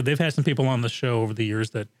 They've had some people on the show over the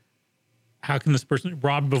years that, how can this person,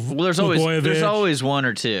 Rob Blagojevich. There's always one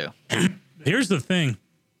or two. Here's the thing.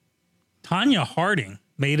 Tanya Harding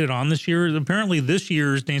made it on this year. Apparently this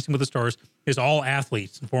year's Dancing with the Stars is all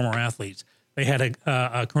athletes and former athletes. They had a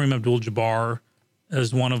Kareem Abdul-Jabbar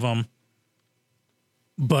as one of them.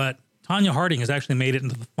 But Tanya Harding has actually made it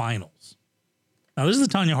into the finals. Now, this is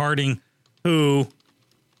the Tanya Harding who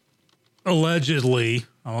allegedly,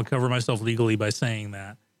 I'll cover myself legally by saying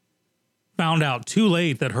that, found out too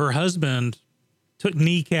late that her husband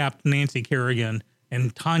kneecapped Nancy Kerrigan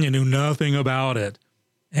and Tanya knew nothing about it.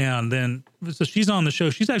 And then, so she's on the show.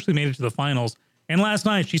 She's actually made it to the finals. And last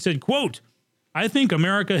night she said, quote, "I think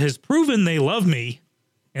America has proven they love me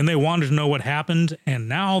and they wanted to know what happened. And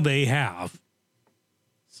now they have."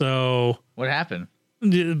 So What happened?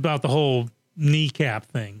 about the whole kneecap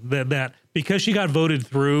thing, that because she got voted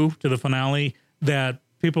through to the finale, that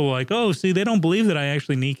people were like, oh, see, they don't believe that I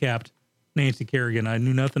actually kneecapped Nancy Kerrigan. I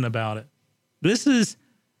knew nothing about it.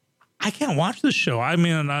 I can't watch this show. I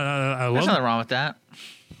mean, I love There's nothing wrong with that.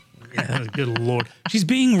 Yeah, good Lord. She's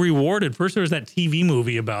being rewarded. First, there was that TV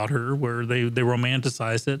movie about her where they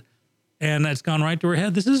romanticized it, and that's gone right to her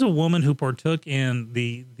head. This is a woman who partook in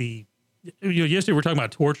the yesterday we were talking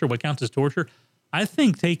about torture, what counts as torture. I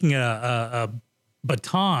think taking a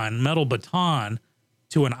metal baton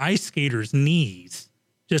to an ice skater's knees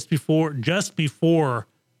just before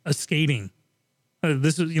a skating.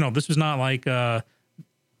 This was not like at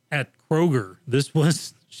Kroger.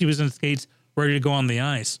 She was in skates ready to go on the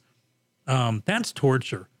ice. That's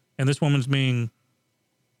torture. And this woman's being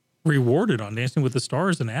rewarded on Dancing with the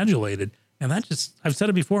Stars and adulated. And I've said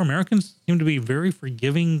it before, Americans seem to be very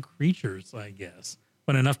forgiving creatures, I guess,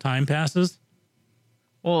 when enough time passes.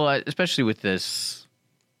 Well, especially with this,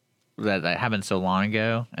 that happened so long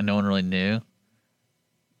ago and no one really knew.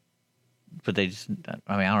 But I don't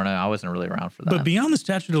know. I wasn't really around for that. But beyond the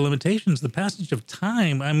statute of limitations, the passage of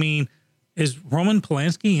time, I mean, is Roman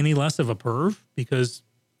Polanski any less of a perv because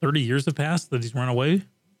 30 years have passed that he's run away?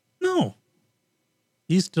 No.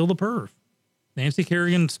 He's still the perv. Nancy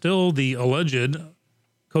Kerrigan still the alleged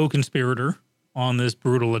co-conspirator on this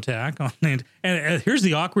brutal attack. And here's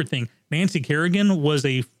the awkward thing. Nancy Kerrigan was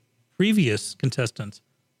a previous contestant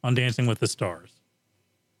on Dancing with the Stars.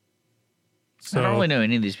 So, I don't really know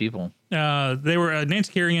any of these people. They were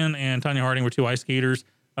Nancy Kerrigan and Tonya Harding were two ice skaters.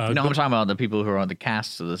 I'm talking about the people who are on the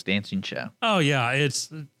cast of this dancing show. Oh yeah,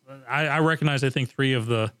 I recognize I think three of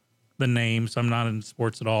the names. I'm not in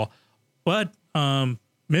sports at all, but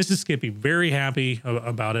Mrs. Skippy very happy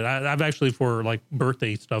about it. I've actually for like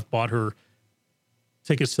birthday stuff bought her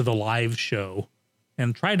tickets to the live show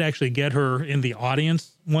and tried to actually get her in the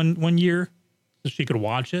audience one year so she could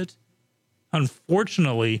watch it.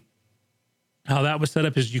 Unfortunately, how that was set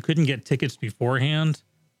up is you couldn't get tickets beforehand.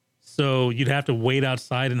 So you'd have to wait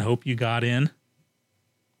outside and hope you got in.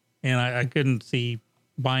 And I couldn't see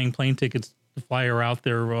buying plane tickets to fly her out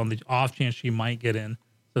there on the off chance she might get in.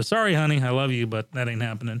 So sorry, honey, I love you, but that ain't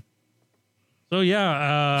happening. So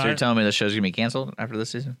yeah. So you're telling me the show's going to be canceled after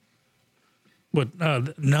this season?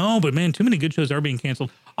 But no, but man, too many good shows are being canceled.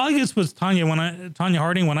 All I guess was Tonya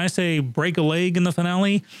Harding. When I say break a leg in the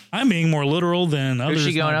finale, I'm being more literal than others.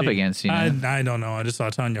 Who's she going up against? You know? I don't know. I just saw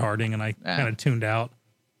Tonya Harding and I kind of tuned out.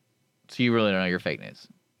 So you really don't know your fake news?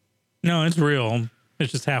 No, it's real.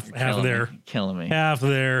 It's just half there. Killing me. Half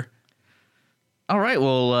there. All right.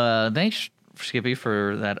 Well, thanks, Skippy,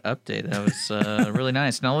 for that update. That was really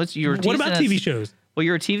nice. Now, what about TV shows? Well,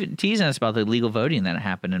 you were teasing us about the illegal voting that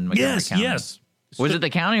happened in Montgomery County. Yes. Was it the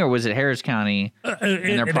county or was it Harris County? And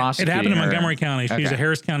they're prosecuting it happened in her? Montgomery County. She's a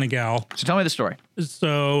Harris County gal. So tell me the story.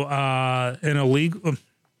 So an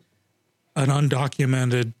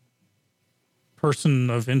undocumented person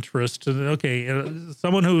of interest. Okay,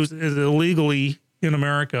 someone who is illegally in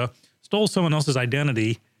America stole someone else's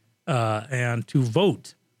identity and to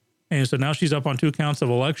vote. And so now she's up on 2 counts of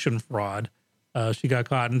election fraud. She got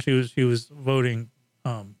caught and she was voting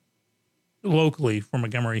locally for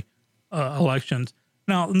Montgomery elections.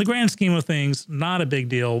 Now, in the grand scheme of things, not a big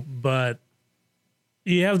deal, but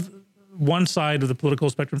you have one side of the political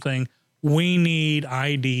spectrum saying, we need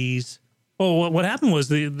IDs. Well, what happened was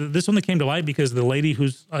this one that came to light because the lady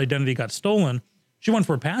whose identity got stolen, she went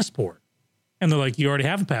for a passport. And they're like, you already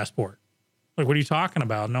have a passport. Like, what are you talking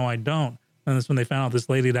about? No, I don't. And that's when they found out this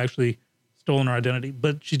lady had actually stolen her identity,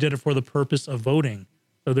 but she did it for the purpose of voting.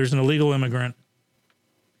 So there's an illegal immigrant.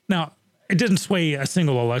 Now, it didn't sway a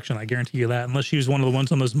single election, I guarantee you that, unless she was one of the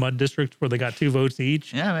ones on those mud districts where they got 2 votes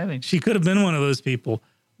each. Yeah, maybe. She could have been one of those people.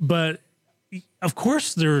 But, of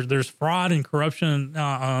course, there's fraud and corruption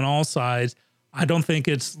on all sides. I don't think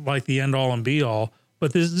it's like the end-all and be-all,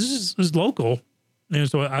 but this is local. And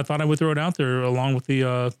so I thought I would throw it out there along with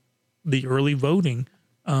the early voting.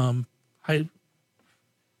 The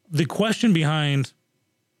question behind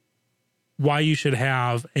why you should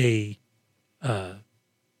have an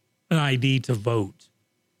ID to vote,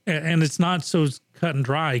 and it's not so cut and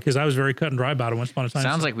dry, because I was very cut and dry about it once upon a time.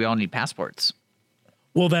 Sounds like we all need passports.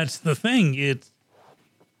 Well, that's the thing.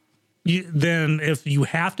 Then if you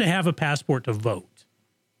have to have a passport to vote,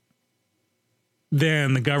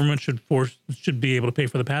 then the government should be able to pay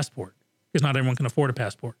for the passport, because not everyone can afford a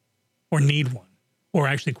passport or need one or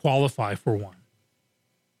actually qualify for one.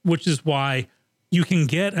 which is why you can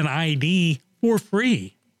get an ID for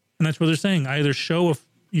free. And that's what they're saying. Either show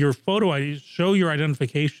your photo ID, show your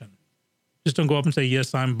identification. Just don't go up and say,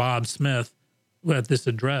 yes, I'm Bob Smith at this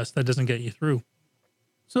address. That doesn't get you through.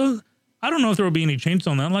 So I don't know if there will be any changes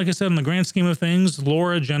on that. Like I said, in the grand scheme of things,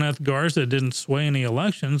 Laura Jeneth Garza didn't sway any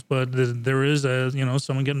elections, but there is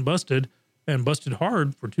someone getting busted and busted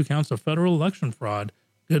hard for 2 counts of federal election fraud.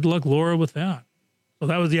 Good luck, Laura, with that. So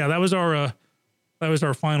that was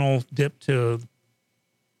our final dip to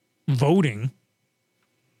voting.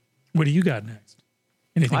 What do you got next?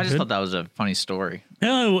 Anything I just good? thought that was a funny story.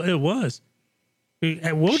 Yeah, it was. She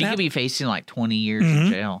could be facing like 20 years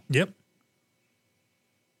in jail. Yep.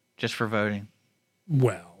 Just for voting.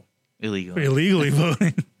 Well, illegally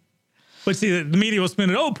voting. But see, the media will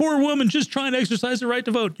spin it. Oh, poor woman just trying to exercise the right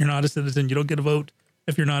to vote. You're not a citizen. You don't get a vote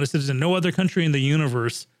if you're not a citizen. No other country in the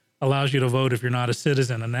universe allows you to vote if you're not a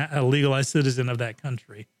citizen, a legalized citizen of that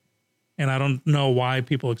country. And I don't know why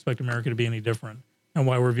people expect America to be any different and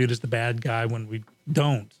why we're viewed as the bad guy when we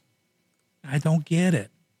don't. I don't get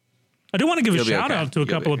it. I do want to give a shout out to a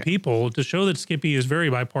couple of people to show that Skippy is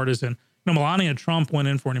very bipartisan. Melania Trump went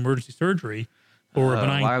in for an emergency surgery for a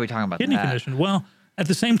benign why are we talking about kidney that? condition. Well, at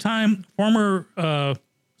the same time, former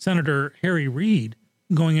Senator Harry Reid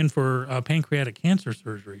going in for pancreatic cancer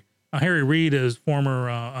surgery. Harry Reid is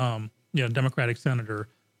former Democratic senator,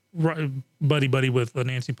 buddy with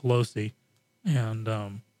Nancy Pelosi.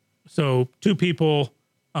 And so 2 people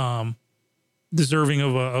deserving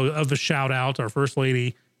of a shout out, our first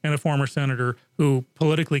lady and a former senator who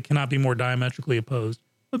politically cannot be more diametrically opposed,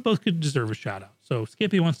 but both could deserve a shout out. So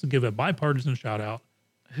Skippy wants to give a bipartisan shout out.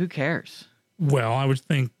 Who cares? Well, I would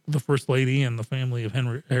think the first lady and the family of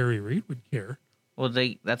Harry Reid would care. Well,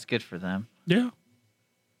 that's good for them. Yeah.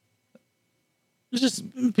 It's just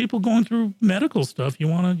people going through medical stuff. You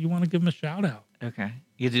wanna give them a shout out. Okay.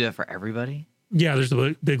 You do that for everybody? Yeah, there's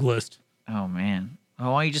a big list. Oh, man.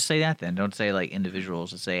 Well, why don't you just say that then? Don't say like individuals.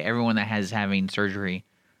 Just say everyone that has having surgery.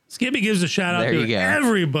 Skippy gives a shout out to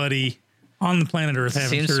everybody on the planet Earth having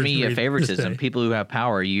surgery. Seems to me a favoritism. People who have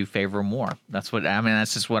power, you favor more. That's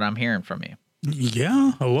just what I'm hearing from you.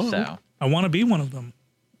 Yeah, hello. So. I want to be one of them.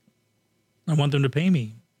 I want them to pay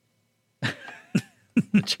me.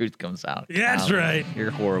 The truth comes out. Yeah, that's right.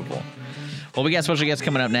 You're horrible. Well, we got special guests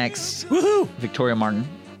coming up next. Woohoo! Victoria Martin,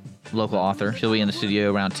 local author. She'll be in the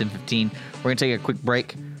studio around 10:15. We're going to take a quick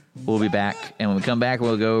break. We'll be back. And when we come back,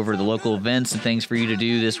 we'll go over the local events and things for you to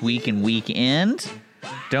do this week and weekend.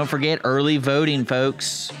 Don't forget early voting,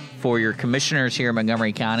 folks, for your commissioners here in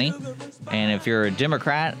Montgomery County. And if you're a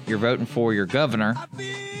Democrat, you're voting for your governor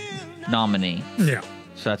nominee. Yeah.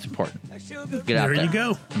 So that's important. Get out there. There you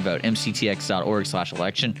go. And vote.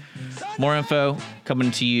 mctx.org/election. More info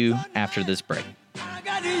coming to you after this break. I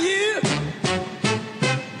got you.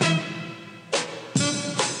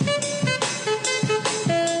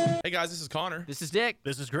 Hey guys, this is Connor. This is Dick.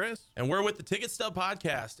 This is Chris. And we're with the Ticket Stub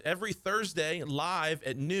Podcast every Thursday live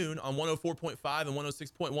at noon on 104.5 and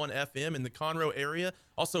 106.1 FM in the Conroe area.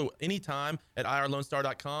 Also, anytime at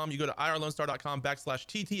irlonestar.com. You go to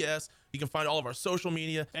irlonestar.com/TTS. You can find all of our social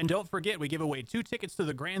media. And don't forget, we give away 2 tickets to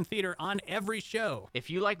the Grand Theater on every show. If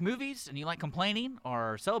you like movies and you like complaining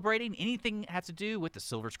or celebrating anything that has to do with the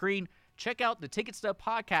silver screen, check out the Ticket Stub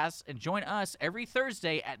Podcast and join us every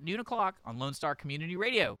Thursday at noon o'clock on Lone Star Community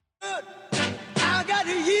Radio. I got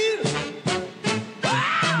you.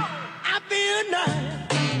 Wow, I feel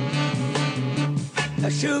nice.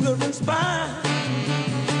 A sugar and spice.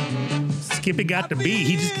 Skippy got the beat.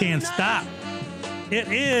 He just can't stop. It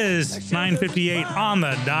is 9:58 on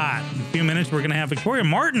the dot. In a few minutes, we're going to have Victoria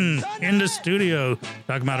Martin in the studio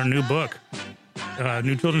talking about her new book,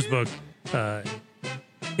 new children's book,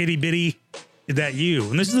 Itty Bitty, Is That You?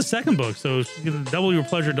 And this is the second book, so double your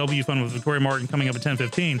pleasure, double your fun with Victoria Martin coming up at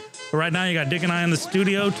 10:15. But right now, you got Dick and I in the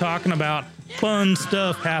studio talking about fun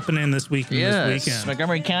stuff happening this week and this weekend.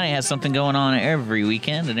 Montgomery County has something going on every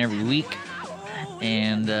weekend and every week.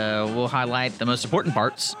 And we'll highlight the most important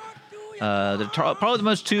parts. Probably the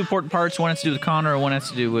most 2 important parts. One has to do with Conroe, one has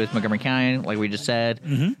to do with Montgomery County, like we just said.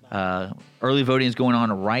 Early voting is going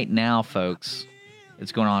on right now, folks.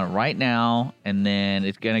 It's going on right now, and then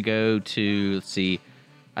it's going to go to, let's see,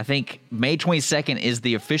 I think May 22nd is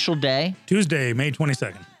the official day. Tuesday, May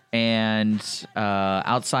 22nd. And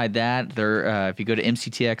outside that, if you go to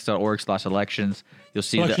mctx.org/elections, you'll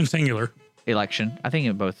see election singular. Election. I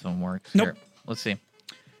think both of them works. Nope. Here, let's see.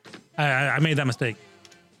 I made that mistake.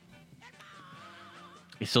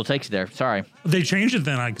 It still takes you there. Sorry. They changed it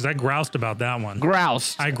then because I groused about that one.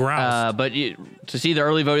 Groused. I groused. But to see the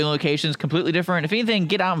early voting locations, completely different. If anything,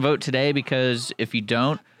 get out and vote today, because if you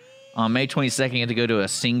don't, On May 22nd, you have to go to a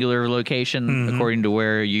singular location according to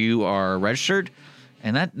where you are registered.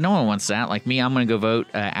 And that no one wants that. Like me, I'm going to go vote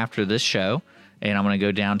after this show, and I'm going to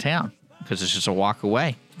go downtown because it's just a walk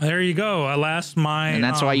away. There you go. And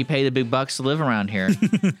that's why you pay the big bucks to live around here.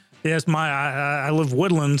 Yes, I live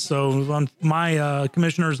Woodland, so my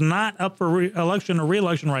commissioner's not up for election or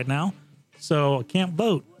re-election right now, so I can't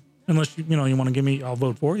vote unless you want to give me. I'll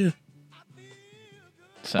vote for you.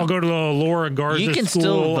 So I'll go to the Laura Garza. you can School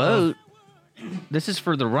still vote. This is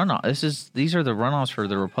for the runoff. These are the runoffs for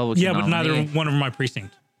the Republican. Yeah, but nominee. neither one of my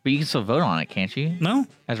precinct. But you can still vote on it, can't you? No,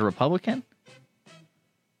 as a Republican.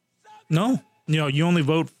 No, you only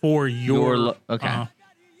vote for your. Okay. I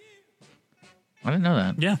didn't know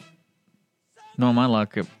that. Yeah. No, my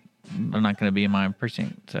luck, they're not going to be in my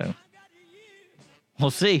precinct, so we'll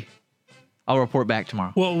see. I'll report back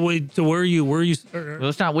tomorrow. Well, wait. So where are you? Well,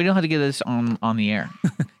 it's not. We don't have to get this on the air.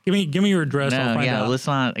 give me your address. I'll find out. Let's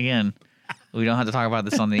not. Again, we don't have to talk about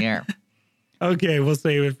this on the air. Okay, we'll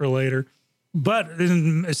save it for later. But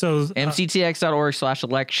so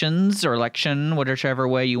mctx.org/elections or election, whichever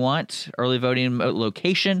way you want. Early voting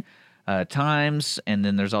location, times, and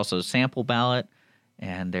then there's also a sample ballot.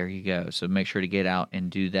 And there you go. So make sure to get out and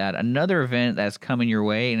do that. Another event that's coming your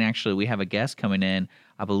way, and actually we have a guest coming in,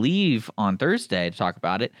 I believe, on Thursday to talk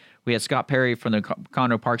about it. We had Scott Perry from the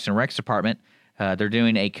Conroe Parks and Recs Department. They're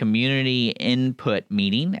doing a community input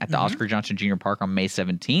meeting at the Oscar Johnson Jr. Park on May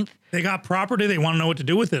 17th. They got property. They want to know what to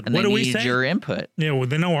do with it. And what do we say? They need your input. Yeah, well,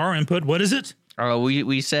 they know our input. What is it?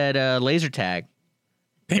 We said laser tag.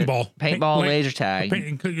 Paintball. Laser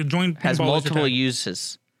tag. Joint has multiple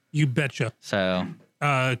uses. You betcha. So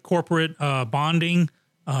corporate bonding,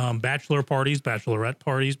 bachelor parties, bachelorette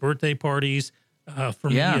parties, birthday parties. For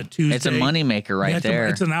me, a Tuesday. It's a moneymaker there.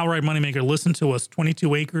 It's an outright moneymaker. Listen to us.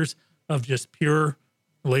 22 acres of just pure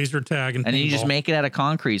laser tag and then you just make it out of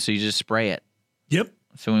concrete, so you just spray it. Yep.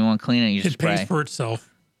 So when you want to clean it, you just spray. It pays for itself.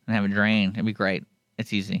 And have it drain. It'd be great.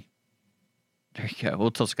 It's easy. There you go.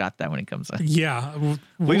 We'll tell Scott that when he comes in. Yeah.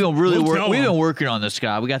 We've been working on this,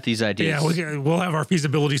 Scott. We got these ideas. Yeah, we'll have our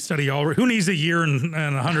feasibility study already. Who needs a year and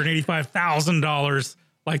 $185,000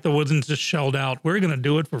 like the Woodsons just shelled out? We're going to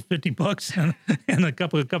do it for $50 and a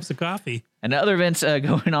couple of cups of coffee. And the other events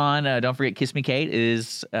going on, don't forget Kiss Me Kate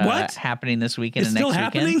is happening this weekend and next weekend.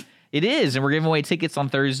 Happening? It is, and we're giving away tickets on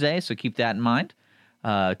Thursday, so keep that in mind,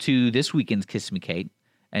 to this weekend's Kiss Me Kate.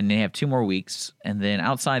 And they have 2 more weeks. And then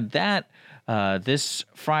outside that, this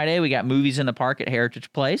Friday, we got Movies in the Park at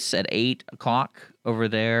Heritage Place at 8 o'clock over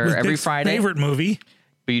there. With every Dick's Friday. Favorite movie.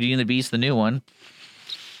 Beauty and the Beast, the new one.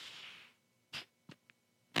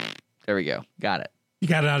 There we go. Got it. You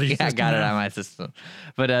got it out of your system. I got it out of my system.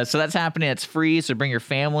 But so that's happening. It's free, so bring your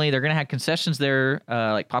family. They're going to have concessions there,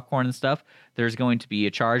 like popcorn and stuff. There's going to be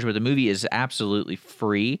a charge, but the movie is absolutely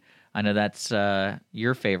free. I know that's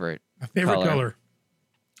your favorite My favorite color.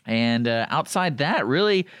 And outside that,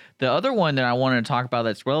 really, the other one that I wanted to talk about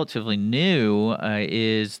that's relatively new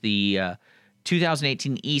is the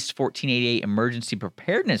 2018 East 1488 Emergency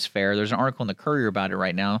Preparedness Fair. There's an article in the Courier about it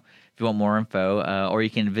right now if you want more info, or you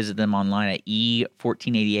can visit them online at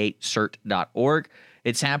e1488cert.org.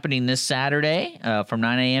 It's happening this Saturday from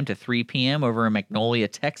 9 a.m. to 3 p.m. over in Magnolia,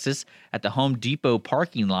 Texas at the Home Depot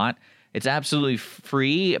parking lot. It's absolutely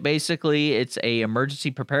free. Basically, it's a emergency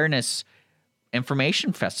preparedness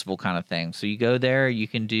information festival kind of thing. So you go there, you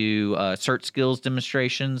can do CERT skills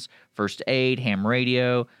demonstrations, first aid, ham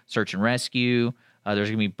radio, search and rescue. There's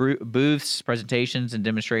going to be booths, presentations, and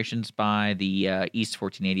demonstrations by the East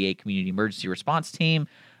 1488 Community Emergency Response Team,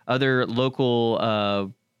 other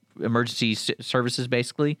local emergency services,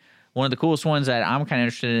 basically. One of the coolest ones that I'm kind of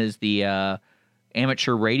interested in is the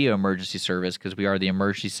amateur radio emergency service, because we are the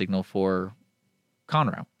emergency signal for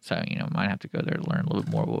Conroe. So, might have to go there to learn a little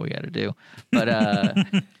bit more what we got to do. But I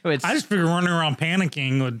just figured running around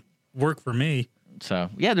panicking would work for me. So,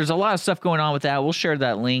 yeah, there's a lot of stuff going on with that. We'll share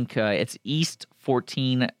that link. It's East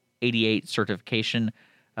 1488 certification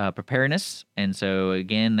preparedness. And so,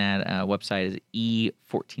 again, that website is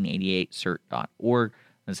e1488cert.org.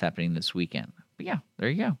 That's happening this weekend. But yeah, there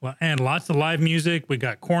you go. Well, and lots of live music. We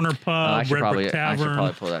got Corner Pub, Red Brick Tavern, I should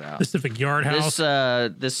probably pull that out. Pacific Yard House.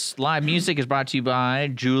 This live music is brought to you by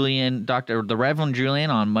the Reverend Julian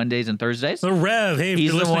on Mondays and Thursdays. The Rev, hey, if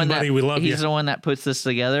you're listening, buddy, we love you. He's the one that puts this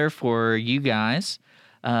together for you guys.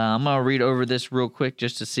 I'm going to read over this real quick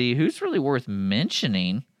just to see who's really worth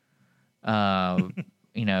mentioning. Today,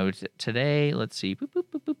 let's see. Boop, boop,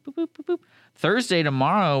 boop, boop, boop, boop, boop. Thursday,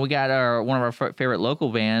 tomorrow, we got one of our favorite local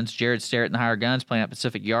bands, Jared Starrett and the Higher Guns, playing at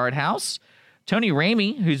Pacific Yard House. Tony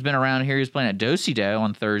Ramey, who's been around here, who's playing at Do-Si-Do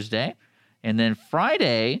on Thursday. And then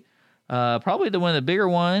Friday, Probably one of the bigger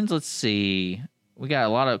ones. Let's see. We got a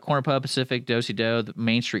lot of Corner Pub Pacific, Do-Si-Do, the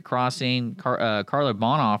Main Street Crossing. Carla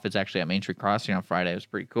Bonoff is actually at Main Street Crossing on Friday. It was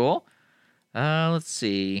pretty cool. Let's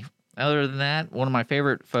see. Other than that, one of my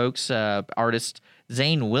favorite folks, artist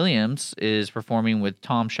Zane Williams, is performing with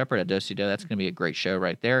Tom Shepard at Do-Si-Do. That's going to be a great show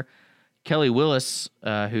right there. Kelly Willis,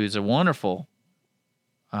 who's a wonderful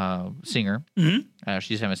singer. Mm-hmm.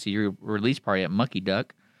 She's having a CD release party at Mucky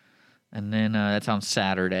Duck. And then that's on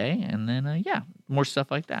Saturday. And then, more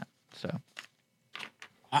stuff like that. So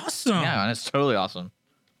Awesome. yeah, and it's totally awesome.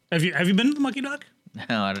 Have you been to the Mucky Duck?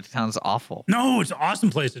 No, it sounds awful. No, it's an awesome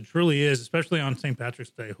place. It truly is, especially on St.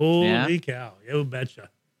 Patrick's Day. Holy cow. You betcha.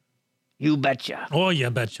 You betcha. Oh, yeah,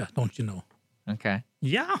 betcha. Don't you know? Okay.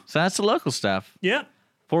 Yeah. So that's the local stuff. Yeah.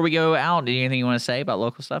 Before we go out, anything you want to say about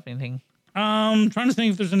local stuff? Anything? Trying to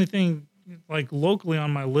think if there's anything like locally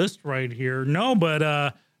on my list right here. No,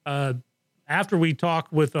 but after we talk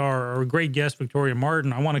with our great guest, Victoria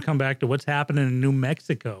Martin, I want to come back to what's happening in New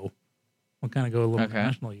Mexico. We'll kind of go a little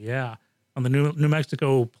nationally. Yeah. On the New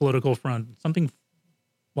Mexico political front. Something,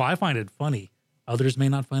 well, I find it funny. Others may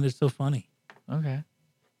not find it so funny. Okay.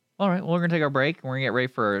 All right. Well, we're going to take our break and we're going to get ready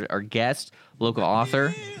for our guest, local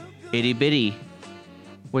author, Itty Bitty.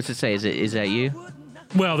 What's it say? Is that you?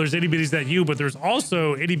 Well, there's Itty Bitty's That You, but there's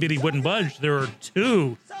also Itty Bitty Wouldn't Budge. There are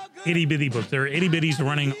 2 Itty Bitty books. There are Itty Bitties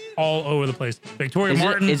running all over the place. Victoria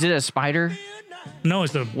Martin. Is it a spider? No,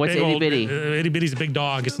 it's a What's big Itty old, Bitty? Itty Bitty's a big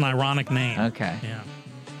dog. It's an ironic name. Okay. Yeah.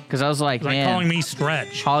 Because I was like, It's like man, calling me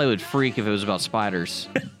Stretch. Hollywood freak if it was about spiders.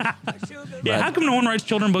 Yeah, how come no one writes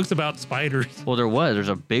children's books about spiders? Well, there's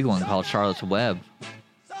a big one called Charlotte's Web.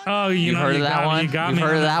 Oh, You've heard of that one? You got You've me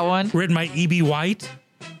heard of that one? Written by E.B. White?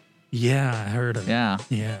 Yeah, I heard of it. Yeah.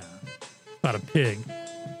 Yeah. About a pig.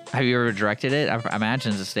 Have you ever directed it? I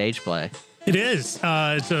imagine it's a stage play. It is.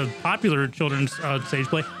 It's a popular children's stage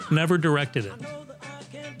play. Never directed it.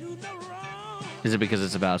 Is it because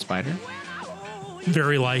it's about a spider?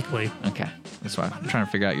 Very likely. Okay. That's why I'm trying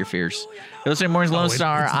to figure out your fears. You're listening to Mornings Lone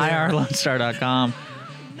Star, irlonestar.com.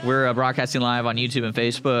 We're broadcasting live on YouTube and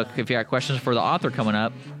Facebook. If you got questions for the author coming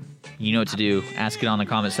up, you know what to do. Ask it on the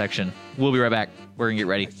comment section. We'll be right back. We're going to get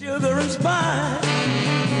ready. Sugar and spice.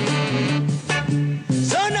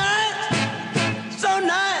 So nice, so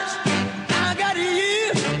nice. I got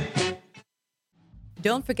you.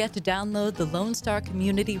 Don't forget to download the Lone Star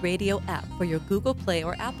Community Radio app for your Google Play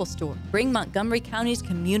or Apple Store. Bring Montgomery County's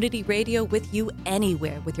community radio with you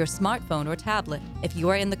anywhere with your smartphone or tablet. If you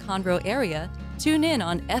are in the Conroe area, tune in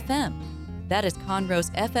on FM. That is Conroe's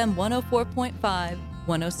FM 104.5,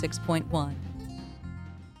 106.1.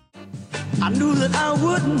 I knew that I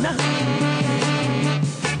would not.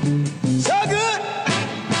 So good,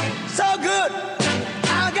 so good.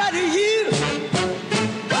 I got you.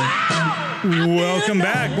 Welcome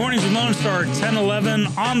back. Mornings with Lone Star,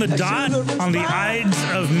 10:11 on the dot on the Ides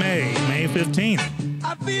of May 15th.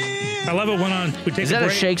 I love it when we take Is that a a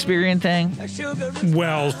break. Shakespearean thing?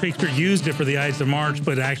 Well, Shakespeare used it for the Ides of March,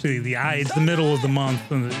 but actually the Ides, the middle of the month,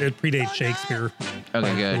 and it predates Shakespeare.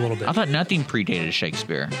 Okay, good. A little bit. I thought nothing predated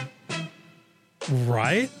Shakespeare.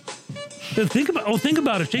 Right? So think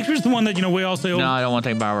about it. Shakespeare's the one that, we all say, No, I don't want to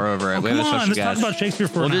think about her over it. Oh, We have come a on, special let's talk guest. about Shakespeare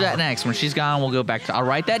for We'll an do hour. that next. When she's gone, we'll go back to. I'll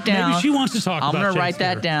write that down. Maybe she wants to talk I'm about gonna write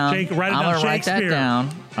Shakespeare. that down. Write it down. I'm gonna write that Shakespeare. down.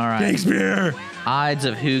 All right. Shakespeare. Ides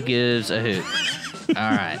of who gives a hoot.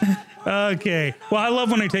 All right. Okay. Well, I love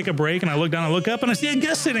when I take a break and I look down, I look up, and I see a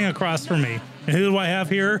guest sitting across from me. And who do I have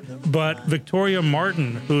here? But Victoria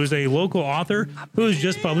Martin, who is a local author who has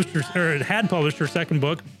just published had published her second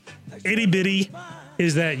book, Itty Bitty.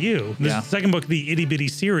 Is That You? This is the second book of the Itty Bitty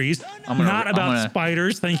series. Not about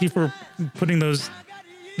spiders. Thank you for putting those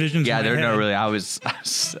visions. Yeah, in my they're no head. really. I was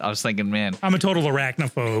thinking, man. I'm a total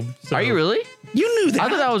arachnophobe. So. Are you really? You knew that. I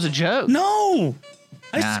thought that was a joke. No.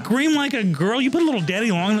 I Nah. scream like a girl. You put a little daddy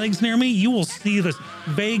long legs near me, you will see this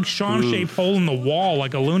vague Sean-shaped hole in the wall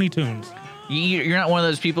like a Looney Tunes. You're not one of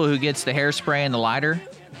those people who gets the hairspray and the lighter?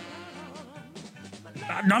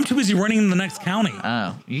 I'm too busy running in the next county.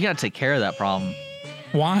 Oh, you got to take care of that problem.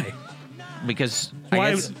 Why? Because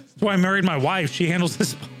That's why I married my wife. She handles the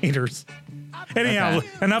spiders. Anyhow, Okay.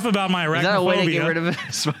 enough about my arachnophobia. Is that a way to get rid of it?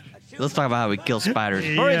 Let's talk about how we kill spiders.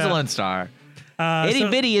 Yeah. Or is a Lone Star? Itty so-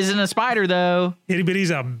 Bitty isn't a spider, though. Itty Bitty's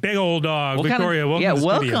a big old dog. What kind of- Victoria, welcome yeah, to the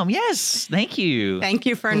studio. welcome. Yes, thank you. Thank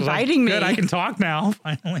you for inviting me. Good, I can talk now,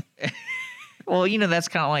 finally. Well, that's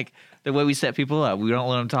kind of like the way we set people up. We don't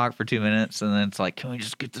let them talk for 2 minutes, and then it's like, can we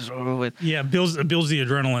just get this over with? Yeah, builds the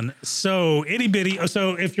adrenaline. So, Itty Bitty.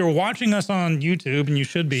 So, if you're watching us on YouTube, and you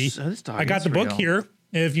should be, this dog I got is the book real. here.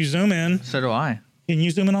 If you zoom in. So do I. Can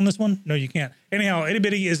you zoom in on this one? No, you can't. Anyhow, Itty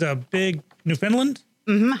Bitty is a big Newfoundland.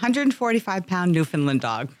 145-pound Newfoundland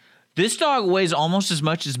dog. This dog weighs almost as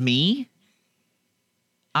much as me?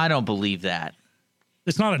 I don't believe that.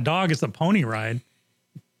 It's not a dog, it's a pony ride.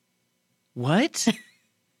 What?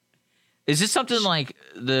 Is this something like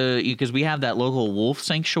because we have that local wolf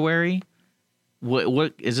sanctuary?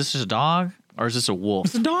 What is this, just a dog or is this a wolf?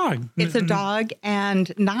 It's a dog. It's a dog,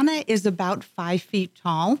 and Nana is about 5 feet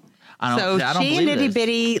tall. I don't she and believe Itty this.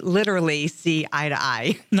 Bitty literally see eye to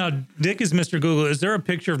eye. Now, Dick is Mr. Google. Is there a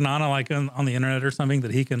picture of Nana like on the internet or something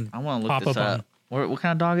that he can I want to pop look this up up. What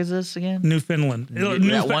kind of dog is this again? on? Newfoundland. It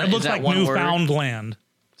looks like Newfoundland.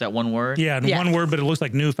 Is that one word? Yeah, Yes. one word, but it looks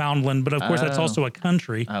like Newfoundland. But of course, that's also a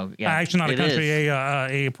country. Oh, yeah. Actually, not a It country,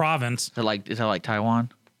 a province. Is that like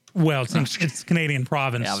Taiwan? Well, it's Canadian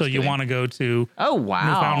province, Yeah, I was so you kidding. want to go to Oh, wow.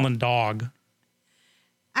 Newfoundland dog.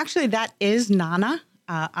 Actually, that is Nana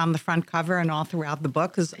on the front cover and all throughout the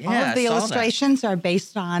book, because all Yeah, of the I saw illustrations are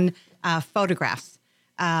based on photographs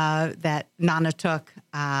that Nana took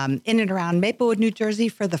in and around Maplewood, New Jersey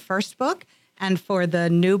for the first book, and for the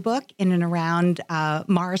new book in and around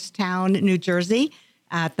Morristown, New Jersey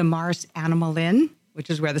at the Morris Animal Inn, which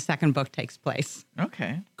is where the second book takes place.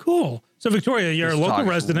 Okay. Cool. So, Victoria, you're This a local dog's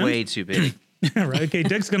resident. way too big. Right. Okay.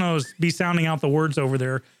 Dick's going to be sounding out the words over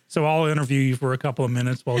there. So I'll interview you for a couple of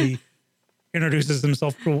minutes while he introduces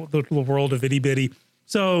himself to the world of Itty Bitty.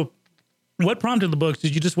 So what prompted the books?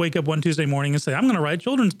 Did you just wake up one Tuesday morning and say, I'm going to write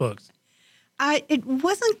children's books? It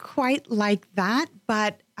wasn't quite like that,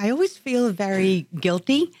 but I always feel very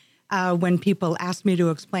guilty when people ask me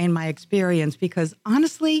to explain my experience, because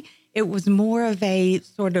honestly, it was more of a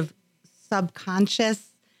sort of subconscious,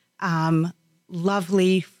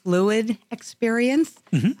 lovely, fluid experience.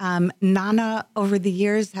 Nana, over the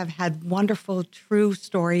years, have had wonderful, true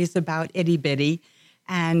stories about Itty Bitty.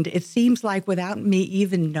 And it seems like without me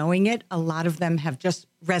even knowing it, a lot of them have just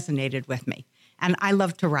resonated with me. And I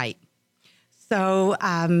love to write. So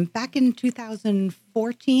back in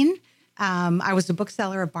 2014, I was a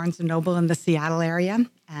bookseller at Barnes & Noble in the Seattle area.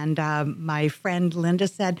 And my friend Linda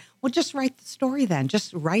said, well, just write the story then.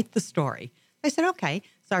 Just write the story. I said, okay.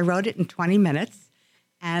 So I wrote it in 20 minutes.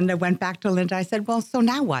 And I went back to Linda. I said, well, so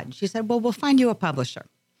now what? And she said, well, we'll find you a publisher.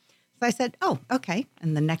 So I said, oh, okay.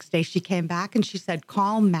 And the next day she came back and she said,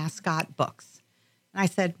 call Mascot Books. And I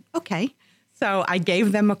said, okay. So I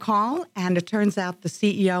gave them a call, and it turns out the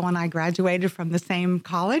CEO and I graduated from the same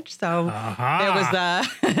college. So there was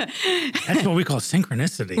That's what we call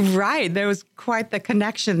synchronicity. Right. There was quite the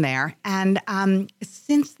connection there. And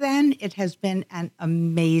since then, it has been an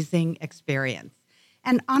amazing experience.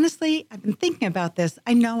 And honestly, I've been thinking about this.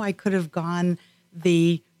 I know I could have gone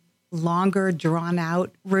the longer,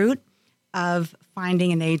 drawn-out route of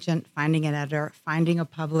finding an agent, finding an editor, finding a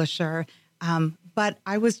publisher. But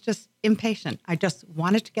I was just impatient. I just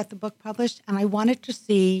wanted to get the book published, and I wanted to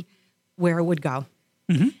see where it would go.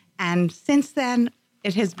 And since then,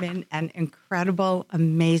 it has been an incredible,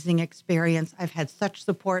 amazing experience. I've had such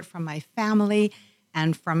support from my family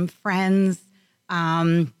and from friends.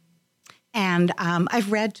 And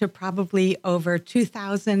I've read to probably over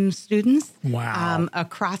 2,000 students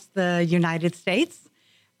across the United States.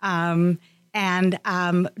 And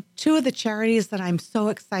two of the charities that I'm so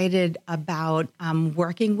excited about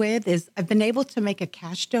working with is I've been able to make a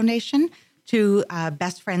cash donation to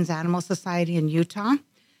Best Friends Animal Society in Utah.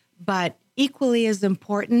 But equally as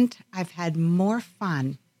important, I've had more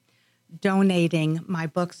fun donating my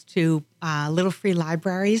books to little free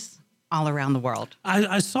libraries all around the world.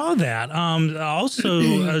 I saw that. Also,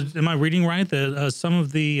 am I reading right that some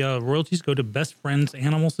of the royalties go to Best Friends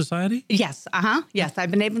Animal Society? Yes. Yes.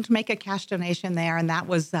 I've been able to make a cash donation there, and that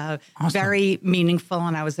was very meaningful,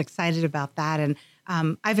 and I was excited about that. And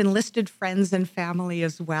I've enlisted friends and family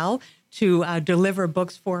as well to deliver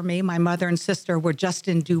books for me. My mother and sister were just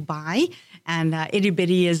in Dubai, and Itty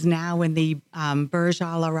Bitty is now in the Burj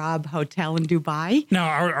Al Arab Hotel in Dubai. Now,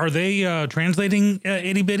 are they translating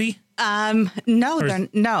Itty Bitty? No,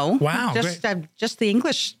 no. Wow, just the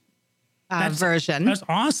English version. That's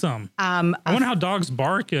awesome. I wonder how dogs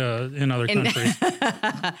bark in other countries.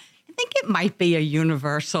 I think it might be a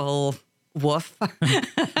universal woof.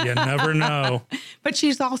 You never know. But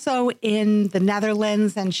she's also in the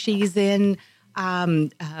Netherlands, and she's in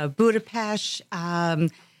Budapest.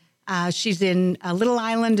 She's in a little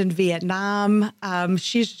island in Vietnam.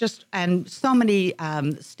 She's just, and so many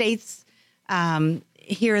states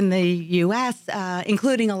here in the U.S.,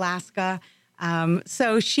 including Alaska.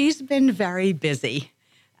 So she's been very busy.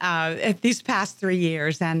 these past 3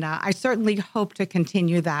 years. And I certainly hope to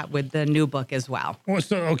continue that with the new book as well. Well,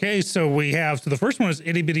 so the first one is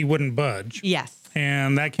Itty Bitty Wouldn't Budge. Yes.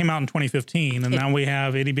 And that came out in 2015. And now we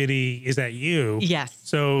have Itty Bitty Is That You? Yes.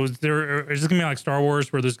 So is this going to be like Star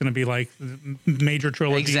Wars where there's going to be like major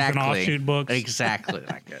trilogies and offshoot books? Exactly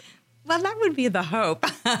like it. Well, that would be the hope.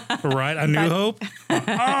 Right? A New Hope?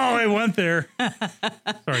 Oh, it went there.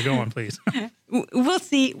 Sorry, go on, please. We'll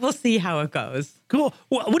see how it goes. Cool.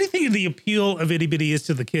 Well, what do you think the appeal of Itty Bitty is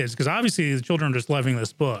to the kids? Because obviously the children are just loving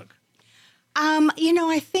this book.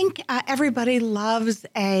 I think everybody loves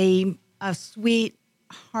a sweet,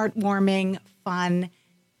 heartwarming, fun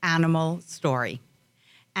animal story.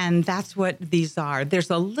 And that's what these are. There's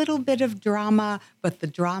a little bit of drama, but the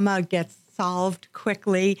drama gets solved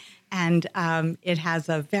quickly. And it has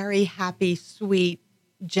a very happy, sweet,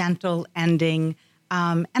 gentle ending.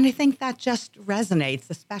 And I think that just resonates,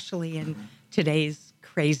 especially in today's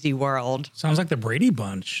crazy world. Sounds like the Brady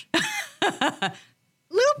Bunch. A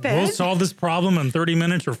little bit. We'll solve this problem in 30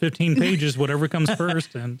 minutes or 15 pages, whatever comes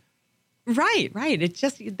first. And Right. It's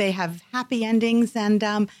just they have happy endings. And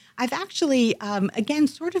I've actually, again,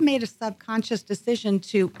 sort of made a subconscious decision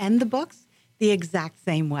to end the books the exact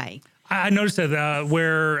same way. I noticed that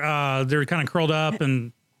where they're kind of curled up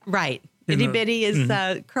and... Right. Itty Bitty is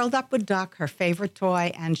curled up with Duck, her favorite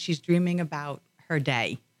toy, and she's dreaming about her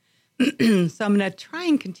day. So I'm going to try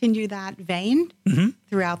and continue that vein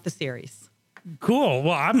throughout the series. Cool.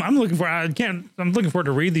 Well, I'm looking forward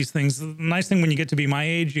to read these things. The nice thing when you get to be my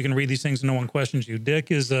age, you can read these things and no one questions you.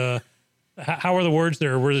 Dick is, how are the words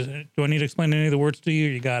there? Do I need to explain any of the words to you?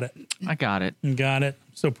 You got it. I got it. You got it.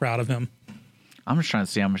 So proud of him. I'm just trying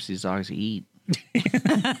to see how much these dogs eat.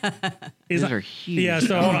 These are huge. Yeah.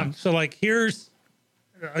 So hold on. So like here's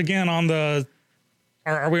again on the.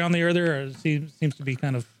 Are we on the air there? Or seems to be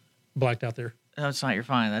kind of blacked out there. No, it's not. You're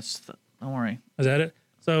fine. Don't worry. Is that it?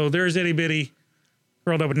 So there's Itty Bitty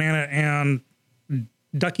curled up with Nana and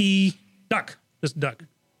Duck. Just Duck.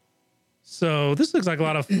 So this looks like a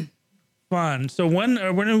lot of fun. So when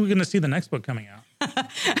are we going to see the next book coming out?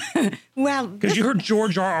 Well, because you heard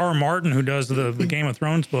George R.R. Martin, who does the Game of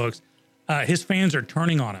Thrones books, his fans are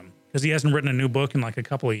turning on him because he hasn't written a new book in like a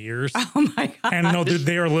couple of years. Oh my God! And no,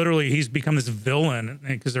 they are literally he's become this villain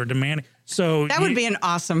because they're demanding. So that would be an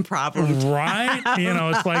awesome problem, right?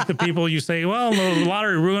 It's like the people you say, "Well, the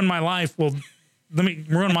lottery ruined my life." Well, let me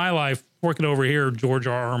ruin my life. Work it over here, George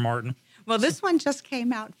R.R. Martin. Well, this one just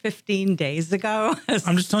came out 15 days ago.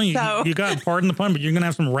 I'm just telling you, you got, pardon the pun, but you're going to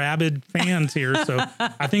have some rabid fans here. So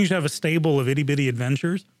I think you should have a stable of Itty Bitty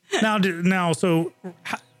adventures. Now, so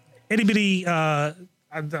Itty Bitty, I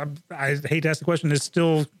hate to ask the question, is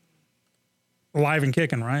still alive and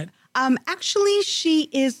kicking, right? Actually, she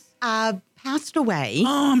is passed away.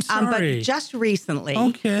 Oh, I'm sorry. But just recently.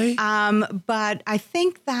 Okay. But I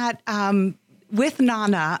think that... with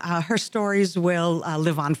Nana, her stories will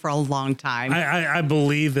live on for a long time. I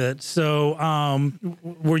believe it. So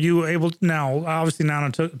were you able to, now, obviously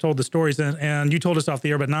Nana told the stories and you told us off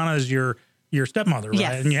the air, but Nana is your stepmother, right?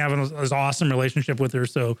 Yes. And you have an awesome relationship with her.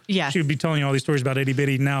 So yes. She would be telling you all these stories about Itty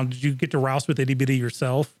Bitty. Now, did you get to rouse with Itty Bitty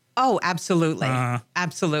yourself? Oh, absolutely.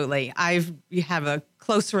 Absolutely. You have a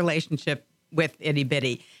close relationship with Itty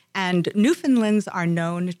Bitty. And Newfoundlands are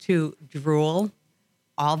known to drool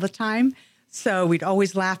all the time. So we'd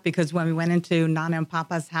always laugh because when we went into Nana and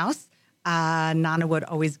Papa's house, Nana would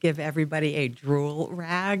always give everybody a drool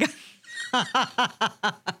rag.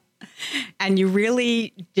 And you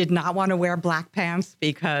really did not want to wear black pants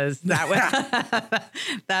because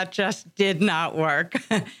that just did not work.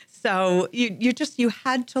 So you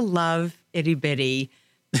had to love Itty Bitty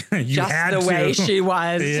just the way she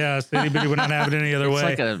was. Yes, Itty Bitty would not have it any other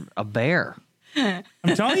way. It's like a bear.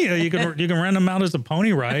 I'm telling you, you can rent them out as a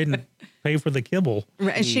pony ride and pay for the kibble.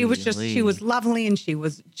 And she was lovely and she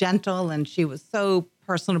was gentle and she was so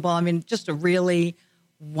personable. I mean, just a really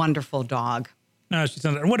wonderful dog. No,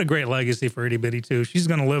 what a great legacy for Itty Bitty too. She's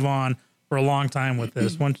going to live on for a long time with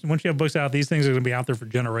this. Once you have books out, these things are going to be out there for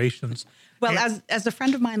generations. Well, as a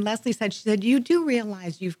friend of mine, Leslie said, she said, you do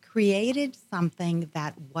realize you've created something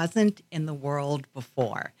that wasn't in the world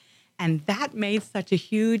before. And that made such a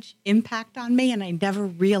huge impact on me. And I never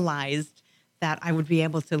realized that I would be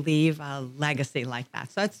able to leave a legacy like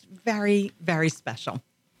that. So it's very, very special.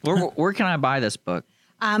 Where can I buy this book?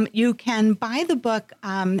 You can buy the book.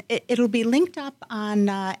 It'll be linked up on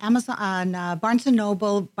Amazon, on Barnes &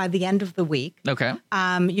 Noble by the end of the week. Okay.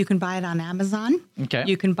 You can buy it on Amazon. Okay.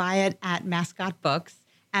 You can buy it at Mascot Books.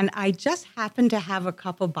 And I just happen to have a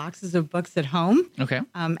couple boxes of books at home. Okay.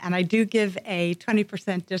 And I do give a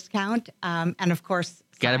 20% discount. And of course,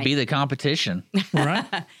 Got to be the competition. Right.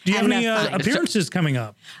 Do you have any appearances coming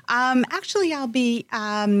up? Actually, I'll be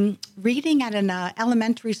reading at an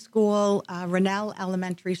elementary school, Rennell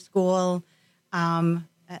Elementary School. A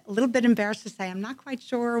little bit embarrassed to say I'm not quite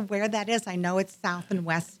sure where that is. I know it's south and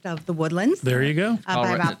west of the Woodlands. There you go.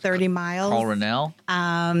 By about 30 miles. Call Rennell.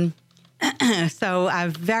 So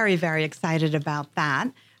I'm very, very excited about that.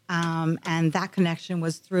 And that connection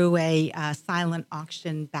was through a silent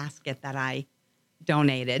auction basket that I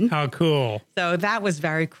donated. How cool. So that was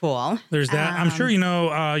very cool. There's that. I'm sure you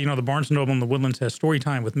know the Barnes & Noble in the Woodlands has story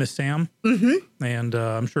time with Miss Sam. Mm-hmm. And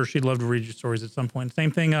I'm sure she'd love to read your stories at some point.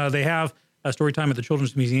 Same thing, they have a story time at the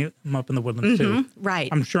Children's Museum up in the Woodlands, too. Right.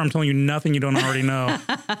 I'm sure I'm telling you nothing you don't already know.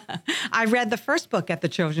 I read the first book at the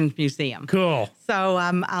Children's Museum. Cool. So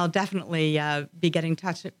I'll definitely be getting in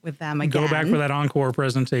touch with them again. Go back for that encore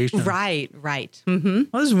presentation. Right. Mm-hmm.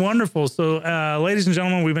 Well, this is wonderful. So, ladies and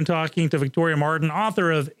gentlemen, we've been talking to Victoria Martin,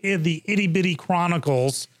 author of the Itty Bitty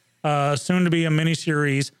Chronicles, soon to be a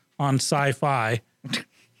miniseries on sci-fi.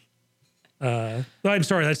 I'm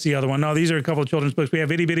sorry, that's the other one. No, these are a couple of children's books. We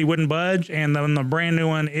have Itty Bitty Wouldn't Budge, and then the brand new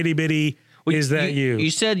one, Itty Bitty Is That You? You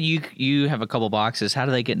said you have a couple boxes. How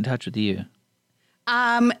do they get in touch with you?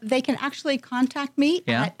 They can actually contact me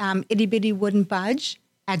at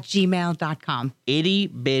ittybitty@gmail.com.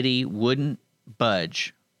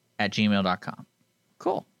 ittybitty@gmail.com.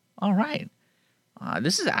 Cool. All right. I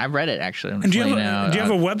read it actually. And do you have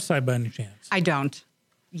a website by any chance? I don't.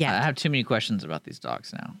 Yeah. I have too many questions about these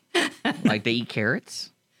dogs now. Like they eat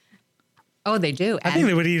carrots? Oh, they do. I think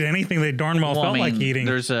they would eat anything they darn well felt like eating.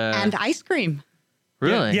 And ice cream.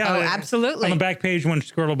 Really? Yeah. Oh, absolutely. On the back page, when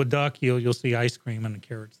Squirtle but Duck, you'll see ice cream and the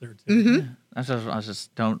carrots there too.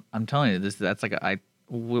 Mm-hmm. I'm telling you this. That's like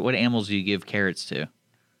what animals do you give carrots to?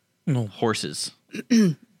 No. Horses.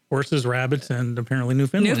 Horses, rabbits, and apparently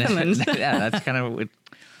Newfoundland. Yeah, that's kind of.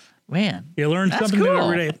 Man, you learn that's something cool. new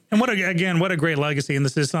every day. And what a great legacy. And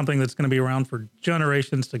this is something that's going to be around for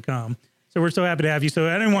generations to come. So we're so happy to have you. So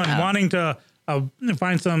anyone wanting to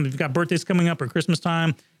find some, if you've got birthdays coming up or Christmas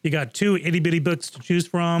time, you got 2 Itty Bitty books to choose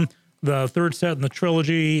from. The third set in the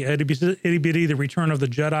trilogy, Itty Bitty, The Return of the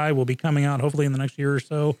Jedi, will be coming out hopefully in the next year or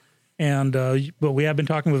so. And but we have been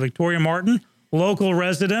talking with Victoria Martin, local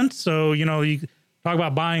resident. So, you talk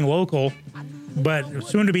about buying local, but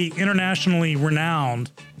soon to be internationally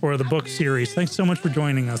renowned for the book series. Thanks so much for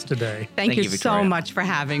joining us today. Thank you so much for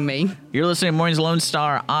having me. You're listening to Mornings Lone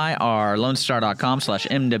Star, IR,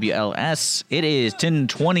 lonestar.com/MWLS. It is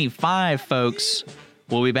 10:25, folks.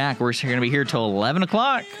 We'll be back. We're going to be here till 11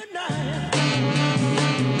 o'clock.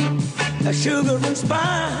 Sugar and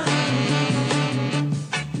spice.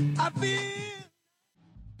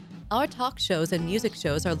 Our talk shows and music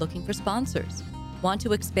shows are looking for sponsors. Want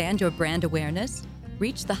to expand your brand awareness?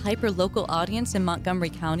 Reach the hyper-local audience in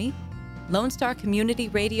Montgomery County? Lone Star Community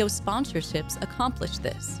Radio sponsorships accomplish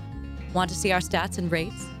this. Want to see our stats and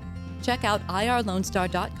rates? Check out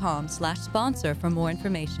irlonestar.com/sponsor for more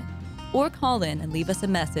information. Or call in and leave us a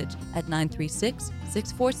message at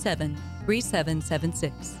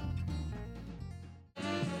 936-647-3776.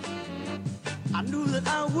 I knew that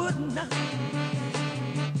I would not.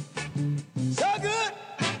 So good.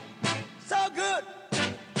 So good,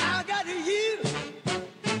 I got you.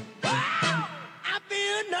 Wow, I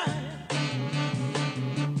feel nice.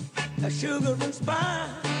 A sugar and spice.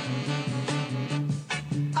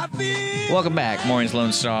 I feel. Welcome back, Mornings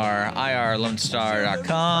Lone Star,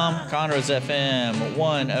 IRLoneStar.com, Conroe's FM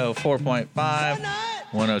 104.5,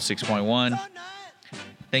 106.1.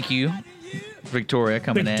 Thank you, Victoria,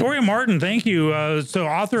 coming in. Victoria Martin, thank you. So,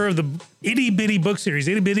 author of the Itty Bitty book series.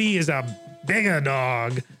 Itty Bitty is a bigger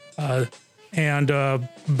dog. And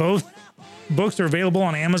both books are available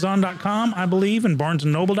on Amazon.com, I believe, and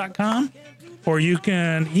BarnesandNoble.com. Or you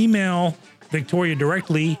can email Victoria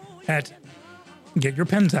directly at, get your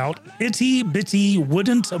pens out, Itty Bitty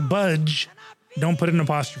Wouldn't Budge, don't put an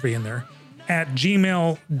apostrophe in there, at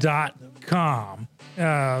gmail.com.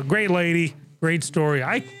 Great lady, great story.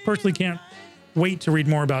 I personally can't wait to read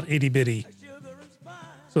more about Itty Bitty.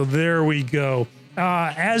 So there we go.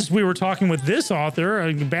 As we were talking with this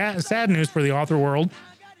author, sad news for the author world.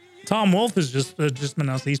 Tom Wolfe has just been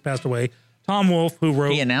announced. He's passed away. Tom Wolfe, who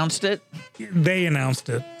wrote... He announced it? They announced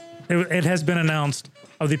it. It has been announced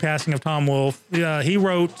of the passing of Tom Wolfe. He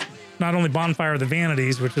wrote not only Bonfire of the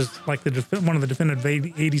Vanities, which is like one of the definitive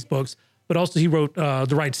 80s books, but also he wrote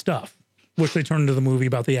The Right Stuff, which they turned into the movie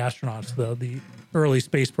about the astronauts, the early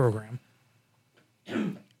space program.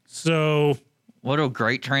 So... What a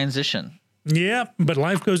great transition. Yeah, but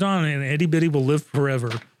life goes on, and Itty Bitty will live forever.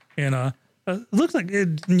 And it looks like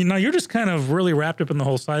you're just kind of really wrapped up in the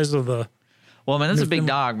whole size of the Well, man, that's a big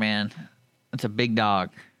dog, man. That's a big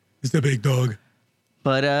dog. It's a big dog.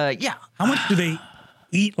 But yeah. How much do they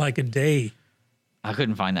eat like a day? I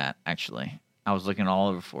couldn't find that, actually. I was looking all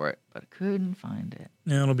over for it, but I couldn't find it.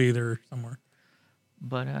 Yeah, it'll be there somewhere.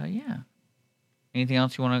 But yeah. Anything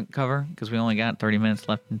else you want to cover? Because we only got 30 minutes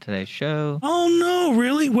left in today's show. Oh, no,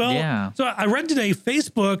 really? Well, yeah. So I read today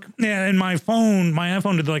Facebook and my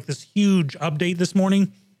iPhone did like this huge update this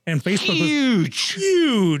morning. And Facebook was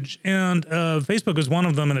huge. And Facebook was one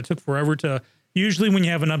of them, and it took forever to. Usually when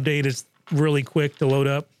you have an update, it's really quick to load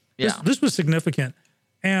up. Yeah. This was significant.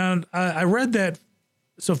 And I read that.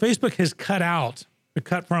 So Facebook has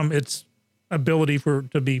cut from its ability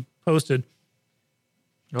to be posted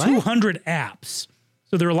 200 apps.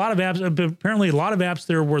 So there are a lot of apps. Apparently, a lot of apps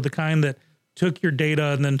there were the kind that took your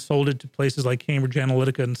data and then sold it to places like Cambridge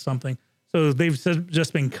Analytica and something. So they've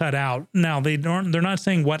just been cut out. Now they're not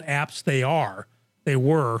saying what apps they are. They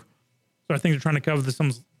were. So I think they're trying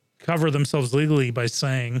to cover themselves legally by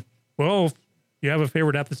saying, well, if you have a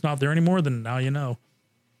favorite app that's not there anymore, then now you know.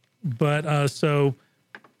 But so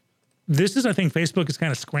this is, I think, Facebook is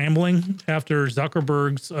kind of scrambling after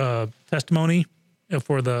Zuckerberg's testimony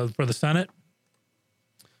for the Senate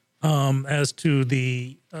as to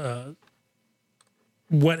the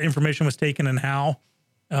what information was taken and how.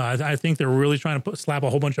 I think they're really trying to slap a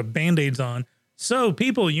whole bunch of Band-Aids on. So,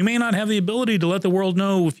 people, you may not have the ability to let the world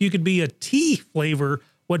know if you could be a tea flavor.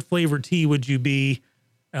 What flavor tea would you be?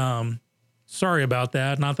 Sorry about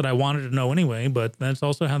that. Not that I wanted to know anyway, but that's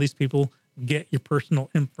also how these people get your personal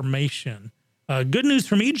information. Good news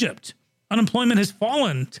from Egypt. Unemployment has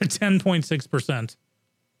fallen to 10.6%.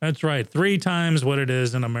 That's right. 3 times what it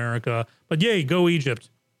is in America. But yay, go Egypt.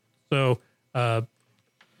 So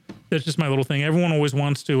that's just my little thing. Everyone always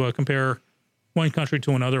wants to compare one country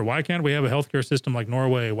to another. Why can't we have a healthcare system like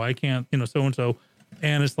Norway? Why can't, so-and-so?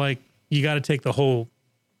 And it's like, you got to take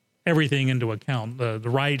everything into account. The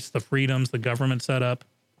rights, the freedoms, the government setup.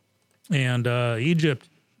 And Egypt.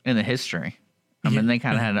 In the history. I mean, they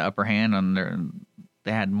kind of had an upper hand on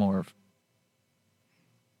they had more.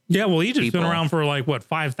 Yeah, well, Egypt's been around for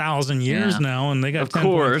 5,000 years now, and they got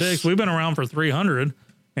 10.6. We've been around for 300,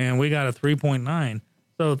 and we got a 3.9.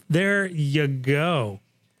 So there you go.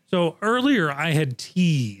 So earlier I had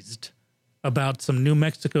teased about some New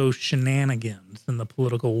Mexico shenanigans in the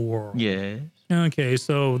political world. Yes. Okay,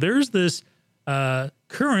 so there's this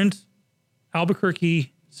current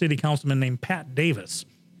Albuquerque city councilman named Pat Davis,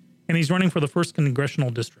 and he's running for the 1st Congressional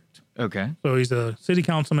District. Okay. So he's a city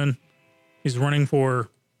councilman. He's running for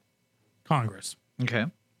Congress. Okay.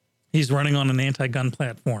 He's running on an anti-gun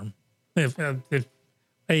platform. If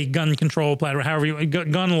a gun control platform, however you,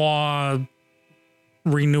 gun law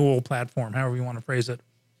renewal platform, however you want to phrase it.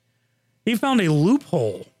 He found a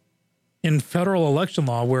loophole in federal election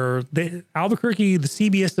law where Albuquerque, the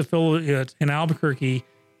CBS affiliate in Albuquerque,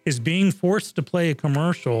 is being forced to play a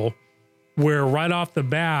commercial where right off the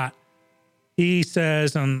bat, he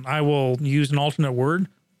says, and I will use an alternate word,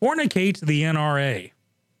 fornicate the NRA.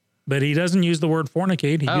 But he doesn't use the word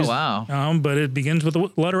fornicate. Wow. But it begins with the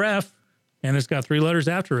letter F, and it's got 3 letters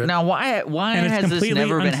after it. Now, why has this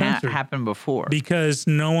never been happened before? Because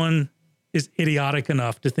no one is idiotic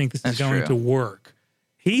enough to think this is going to work.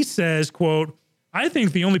 He says, quote, I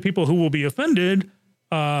think the only people who will be offended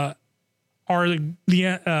are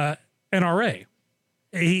the NRA.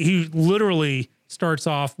 He literally starts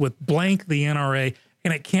off with blank the NRA,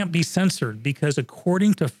 and it can't be censored because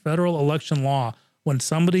according to federal election law, when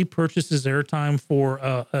somebody purchases airtime for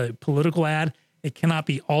a political ad, it cannot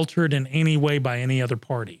be altered in any way by any other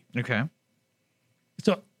party. Okay.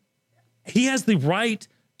 So he has the right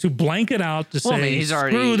to blank it out to say,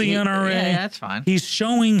 screw the NRA. Yeah, that's fine. He's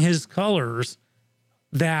showing his colors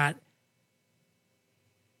that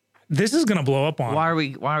this is going to blow up on. Why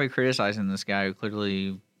are we criticizing this guy who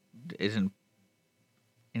clearly isn't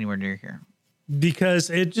anywhere near here? Because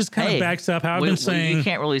it just kind of backs up how I've been saying. You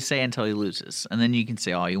can't really say until he loses, and then you can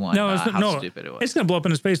say all you want about how stupid it was. It's going to blow up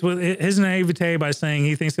in his face with his naivete by saying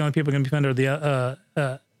he thinks the only people going to be offended are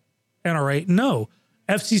the NRA. No,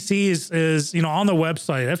 FCC is on the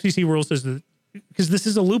website. FCC rule says that because this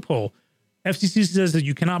is a loophole. FCC says that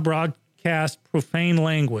you cannot broadcast profane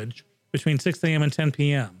language between 6 a.m. and 10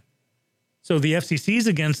 p.m. So the FCC is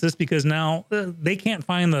against this because now they can't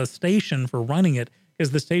find the station for running it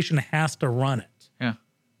because the station has to run it. Yeah.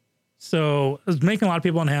 So it's making a lot of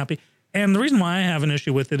people unhappy. And the reason why I have an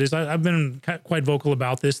issue with it is I've been quite vocal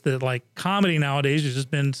about this, that like comedy nowadays has just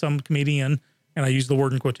been some comedian, and I use the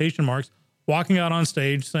word in quotation marks, walking out on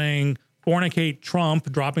stage saying, fornicate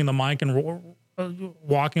Trump, dropping the mic and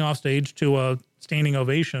walking off stage to a standing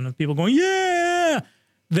ovation of people going, yeah,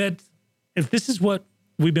 that if this is what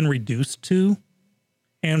we've been reduced to,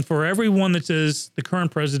 and for everyone that says the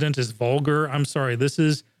current president is vulgar, I'm sorry, this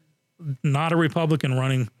is not a Republican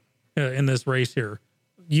running in this race here,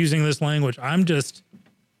 using this language. I'm just,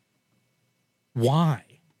 why?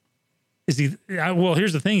 Is he, well,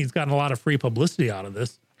 here's the thing, he's gotten a lot of free publicity out of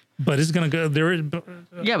this, but it's going to go, there is,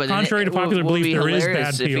 Yeah, but contrary to popular belief, there is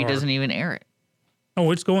bad PR. If he doesn't even air it.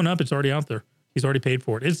 Oh, it's going up. It's already out there. He's already paid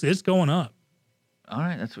for it. It's going up. All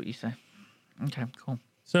right, that's what you say. Okay, cool.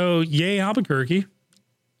 So, yay, Albuquerque.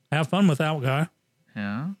 Have fun with that guy.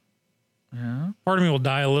 Yeah. Yeah. Part of me will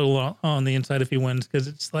die a little on the inside if he wins, because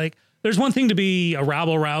it's like, there's one thing to be a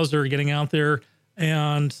rabble-rouser getting out there,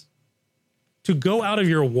 and to go out of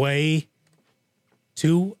your way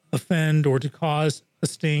to offend or to cause a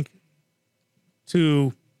stink,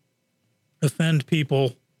 to offend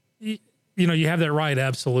people, you know, you have that right,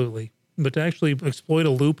 absolutely. But to actually exploit a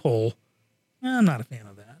loophole, I'm not a fan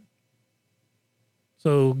of that.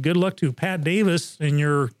 So good luck to Pat Davis in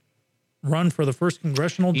your run for the 1st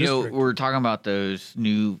Congressional District. You know, we're talking about those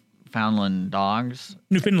Newfoundland dogs.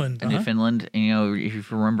 Newfoundland. Newfoundland. And, you know, if you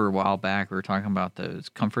remember a while back, we were talking about those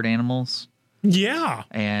comfort animals. Yeah.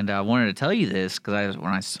 And I wanted to tell you this because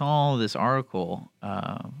when I saw this article,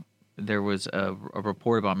 there was a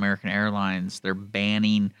report about American Airlines. They're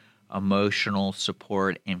banning emotional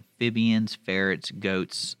support amphibians, ferrets,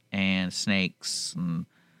 goats, and snakes. And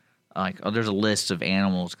there's a list of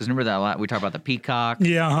animals. Because remember that we talked about the peacock?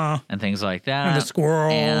 Yeah. And things like that. And the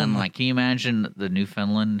squirrel. And can you imagine the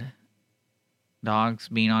Newfoundland dogs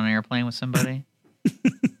being on an airplane with somebody?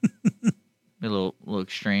 A little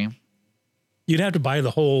extreme. You'd have to buy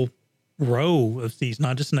the whole row of seats,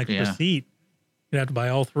 not just an extra seat. You'd have to buy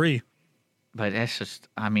all 3. But that's just,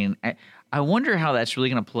 I mean, I wonder how that's really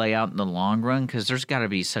going to play out in the long run, because there's got to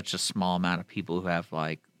be such a small amount of people who have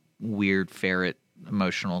weird ferret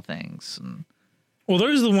emotional things. And well,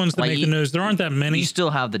 those are the ones that make the news. There aren't that many. You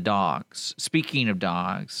still have the dogs. Speaking of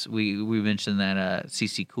dogs, we mentioned that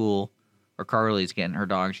CC Cool, or Carly's getting her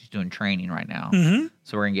dog. She's doing training right now. Mm-hmm.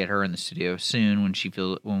 So we're going to get her in the studio soon when she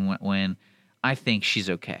feels, when I think she's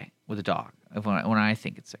okay with a dog. When I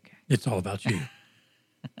think it's okay. It's all about you.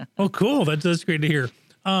 Oh, cool. That's great to hear.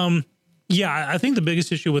 Yeah, I think the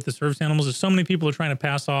biggest issue with the service animals is so many people are trying to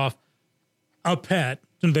pass off a pet.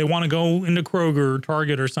 And they want to go into Kroger or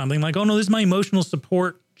Target or something like, oh, no, this is my emotional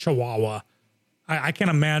support Chihuahua. I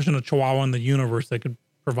can't imagine a Chihuahua in the universe that could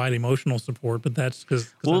provide emotional support, but that's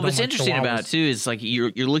because. Well, what's interesting about it, too, is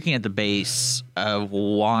you're looking at the base of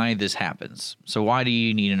why this happens. So why do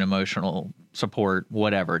you need an emotional support,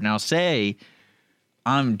 whatever? Now, say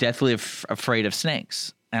I'm deathly afraid of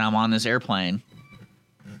snakes and I'm on this airplane.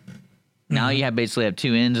 Now you basically have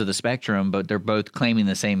 2 ends of the spectrum, but they're both claiming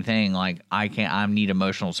the same thing. I need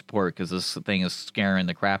emotional support because this thing is scaring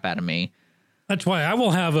the crap out of me. That's why I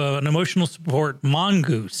will have an emotional support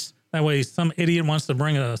mongoose. That way, some idiot wants to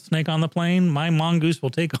bring a snake on the plane, my mongoose will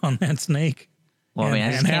take on that snake. Well,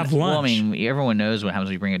 and have lunch. Well, I mean, everyone knows what happens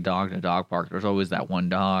when you bring a dog to a dog park. There's always that one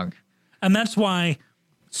dog. And that's why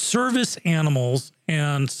service animals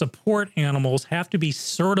and support animals have to be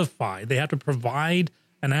certified. They have to provide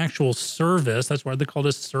an actual service. That's why they call it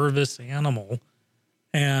a service animal.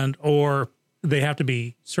 Or they have to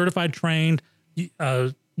be certified, trained.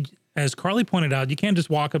 As Carly pointed out, you can't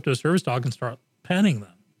just walk up to a service dog and start petting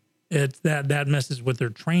them. It's that messes with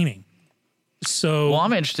their training. So, well,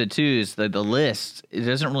 I'm interested too. Is that the list? It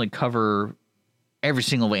doesn't really cover every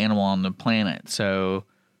single animal on the planet. So,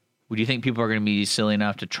 would you think people are going to be silly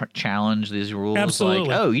enough to challenge these rules? Absolutely.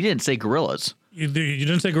 Like, oh, you didn't say gorillas. You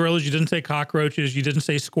didn't say gorillas. You didn't say cockroaches. You didn't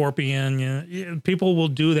say scorpion. People will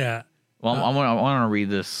do that. Well, I want to read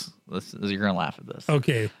this. You're going to laugh at this.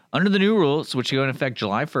 Okay. Under the new rules, which go into effect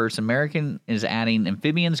July 1st, American is adding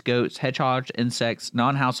amphibians, goats, hedgehogs, insects,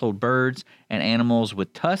 non-household birds, and animals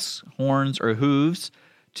with tusks, horns, or hooves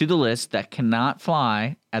to the list that cannot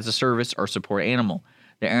fly as a service or support animal.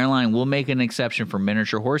 The airline will make an exception for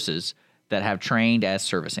miniature horses that have trained as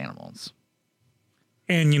service animals.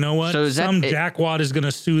 And you know what? So jackwad is going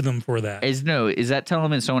to sue them for that. Is that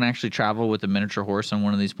telling me that someone actually traveled with a miniature horse on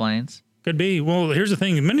one of these planes? Could be. Well, here's the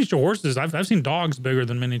thing. Miniature horses, I've seen dogs bigger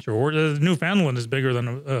than miniature horses. Newfoundland is bigger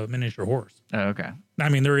than a miniature horse. Oh, okay. I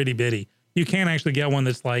mean, they're itty bitty. You can't actually get one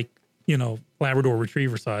that's like, Labrador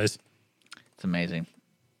Retriever size. It's amazing.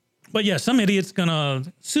 But yeah, some idiot's going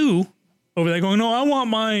to sue over there going, no, I want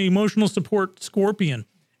my emotional support scorpion.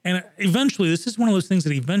 And eventually, this is one of those things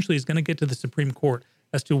that eventually is going to get to the Supreme Court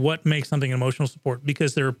as to what makes something emotional support,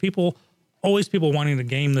 because there are always people wanting to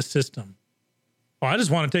game the system. Oh, I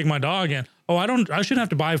just want to take my dog in. Oh, I shouldn't have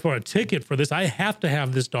to buy for a ticket for this. I have to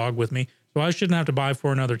have this dog with me, so I shouldn't have to buy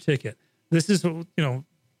for another ticket. this is,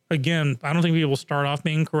 again, I don't think people start off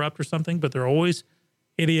being corrupt or something, but there are always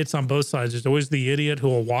idiots on both sides. There's always the idiot who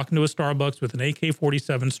will walk into a Starbucks with an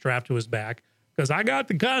AK-47 strapped to his back because I got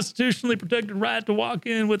the constitutionally protected right to walk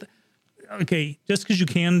in with. Okay, just because you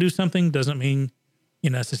can do something doesn't mean you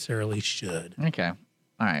necessarily should. Okay.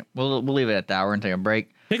 All right. We'll leave it at that. We're going to take a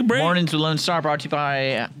break. Take a break. Mornings with Lone Star brought to you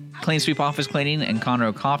by Clean Sweep Office Cleaning and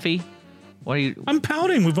Conroe Coffee. What are you? I'm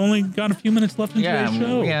pouting. We've only got a few minutes left in today's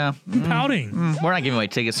show. Yeah. I'm pouting. We're not giving away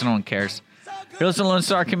tickets, so no one cares. You're listening to Lone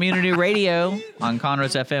Star Community Radio on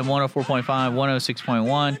Conroe's FM 104.5,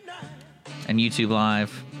 106.1, and YouTube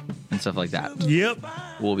Live and stuff like that. Yep.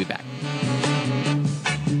 We'll be back.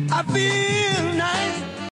 I feel nice.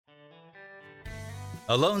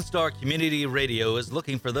 A Lone Star Community Radio is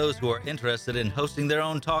looking for those who are interested in hosting their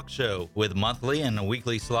own talk show with monthly and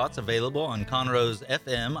weekly slots available on Conroe's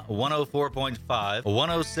FM 104.5,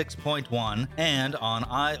 106.1, and on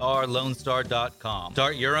irlonestar.com.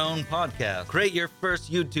 Start your own podcast, create your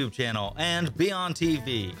first YouTube channel, and be on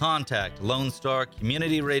TV. Contact Lone Star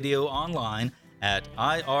Community Radio online at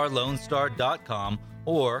irlonestar.com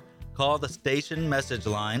or call the station message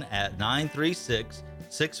line at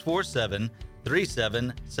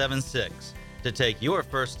 936-647-3776 to take your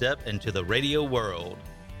first step into the radio world.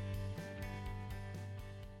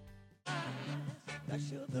 I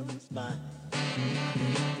feel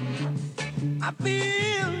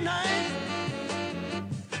nice.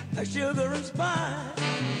 Like sugar and spice.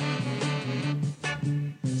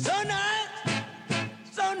 So nice.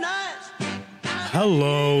 So nice.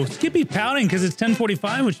 Hello. Skippy pouting because it's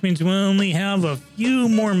 10:45, which means we only have a few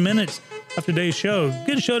more minutes of today's show.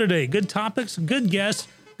 Good show today. Good topics, good guests,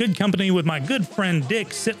 good company with my good friend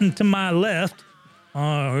Dick sitting to my left.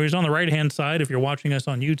 He's on the right-hand side if you're watching us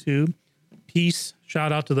on YouTube. Peace.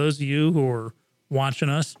 Shout out to those of you who are watching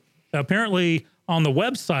us. Apparently on the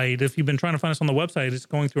website, if you've been trying to find us on the website, it's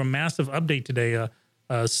going through a massive update today.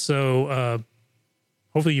 So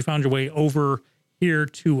hopefully you found your way over here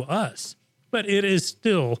to us. But it is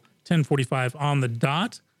still 10:45 on the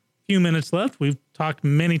dot. Few minutes left. We've talked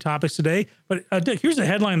many topics today. But Dick, here's a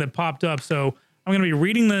headline that popped up. So I'm going to be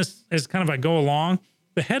reading this as kind of I go along.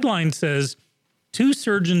 The headline says, 2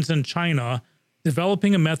 surgeons in China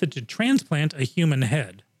developing a method to transplant a human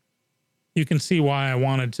head. You can see why I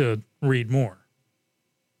wanted to read more.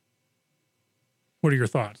 What are your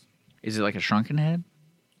thoughts? Is it like a shrunken head?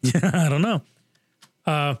 Yeah, I don't know.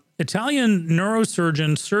 Italian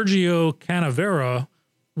neurosurgeon Sergio Canavera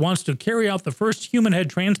wants to carry out the first human head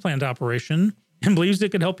transplant operation and believes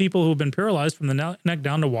it could help people who have been paralyzed from the neck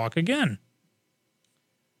down to walk again.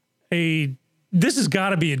 This has got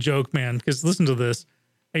to be a joke, man, because listen to this.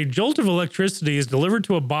 A jolt of electricity is delivered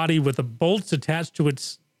to a body with the bolts attaching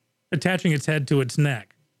its head to its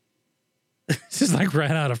neck. This is like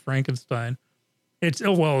right out of Frankenstein. There's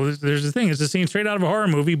the thing. It's a scene straight out of a horror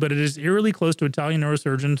movie, but it is eerily close to Italian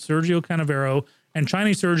neurosurgeon Sergio Canavero and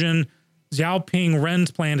Chinese surgeon Xiaoping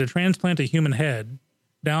Ren's plan to transplant a human head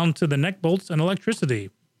down to the neck bolts and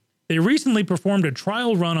electricity. They recently performed a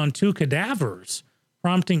trial run on 2 cadavers,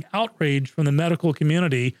 prompting outrage from the medical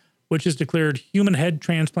community, which has declared human head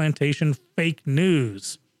transplantation fake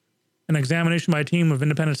news. An examination by a team of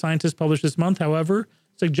independent scientists published this month, however,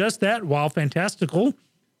 suggests that, while fantastical,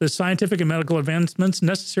 the scientific and medical advancements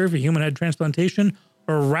necessary for human head transplantation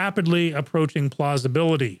are rapidly approaching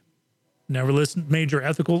plausibility. Nevertheless, major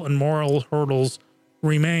ethical and moral hurdles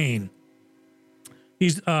remain.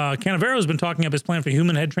 Canavero has been talking up his plan for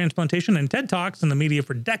human head transplantation in TED Talks in the media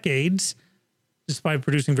for decades, despite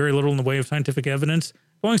producing very little in the way of scientific evidence,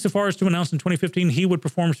 going so far as to announce in 2015 he would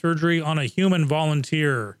perform surgery on a human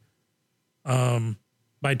volunteer. By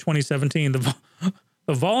 2017, the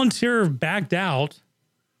volunteer backed out.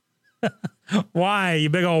 Why, you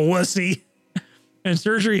big old wussy? And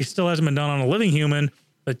surgery still hasn't been done on a living human,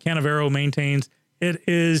 but Canavero maintains it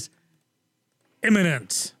is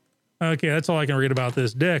imminent. Okay, that's all I can read about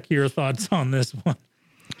this. Dick, your thoughts on this one?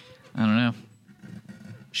 I don't know.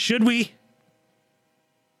 Should we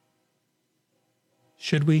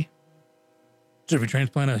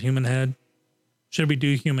transplant a human head? Should we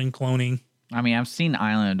do human cloning? I mean, I've seen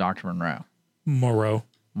Island of Dr. Monroe. Moreau.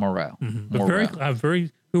 Mm-hmm. Moreau.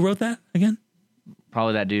 Who wrote that again?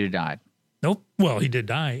 Probably that dude who died. Nope. Well, he did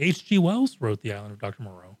die. H.G. Wells wrote The Island of Dr.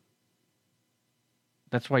 Moreau.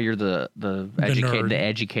 That's why you're the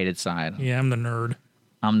educated side. Yeah, I'm the nerd.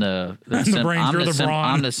 I'm the brains. You're the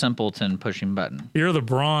brawn. I'm the simpleton pushing button. You're the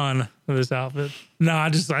brawn of this outfit. No,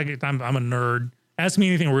 I'm a nerd. Ask me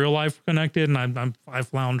anything real life connected, and I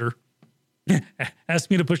flounder. Ask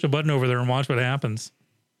me to push a button over there and watch what happens.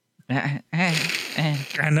 I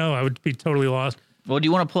know, I would be totally lost. Well, do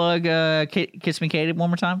you want to plug Kiss Me Kate one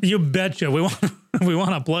more time? You betcha. We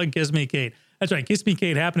want to plug Kiss Me Kate. That's right. Kiss Me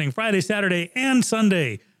Kate happening Friday, Saturday, and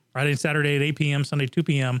Sunday. Friday and Saturday at 8 p.m., Sunday 2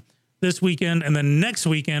 p.m. this weekend, and then next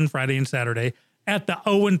weekend, Friday and Saturday, at the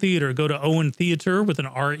Owen Theater. Go to Owen Theater with an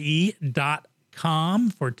RE.com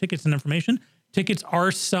for tickets and information. Tickets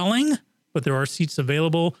are selling, but there are seats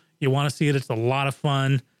available. You want to see it. It's a lot of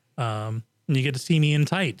fun. And you get to see me in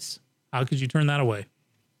tights. How could you turn that away?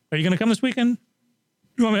 Are you going to come this weekend?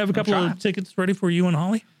 You want me to have a couple of tickets ready for you and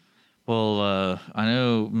Holly? Well, I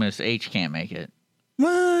know Miss H can't make it.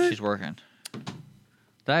 What? She's working.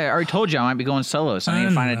 I already told you I might be going solo, so I need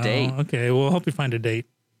to find a date. Okay, well, hope you find a date.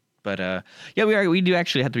 But yeah, we do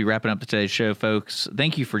actually have to be wrapping up today's show, folks.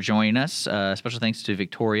 Thank you for joining us. Special thanks to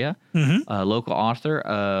Victoria, local author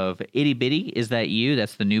of Itty Bitty Is That You?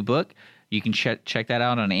 That's the new book. You can check that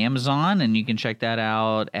out on Amazon, and you can check that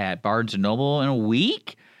out at Barnes & Noble in a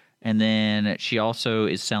week. And then she also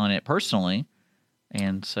is selling it personally.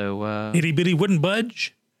 And so Itty Bitty Wouldn't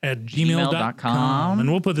Budge at gmail.com. And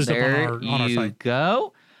we'll put this up on our site. There you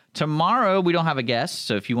go. Tomorrow, we don't have a guest,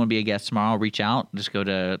 so if you want to be a guest tomorrow, reach out. Just go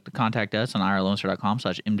to contact us on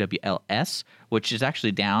irlonestar.com/MWLS, which is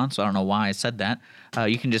actually down, so I don't know why I said that.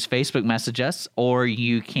 You can just Facebook message us, or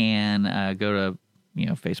you can go to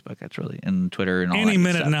Facebook. That's really, and Twitter and all that Any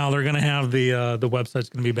minute stuff. now, they're going to have the website's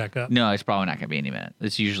going to be back up. No, it's probably not going to be any minute.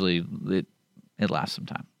 It's usually, it lasts some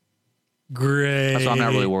time. Great. That's why I'm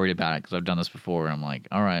not really worried about it, because I've done this before, and I'm like,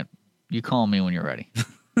 all right, you call me when you're ready.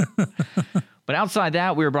 But outside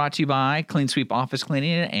that, we were brought to you by Clean Sweep Office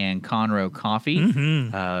Cleaning and Conroe Coffee.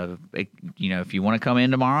 If you want to come in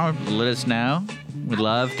tomorrow, let us know. We'd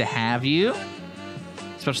love to have you.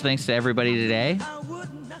 Special thanks to everybody today. It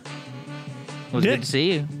was good to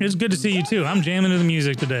see you. It's good to see you, too. I'm jamming to the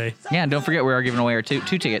music today. Yeah, and don't forget, we are giving away our two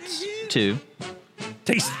tickets to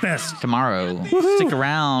Taste Fest tomorrow. Woohoo. Stick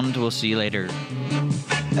around. We'll see you later.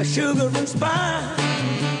 A sugar and spice.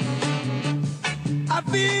 I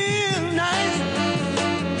feel nice.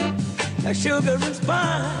 A sugar and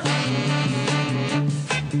spice.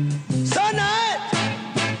 So nice,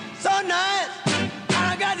 so nice.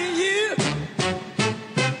 I got you.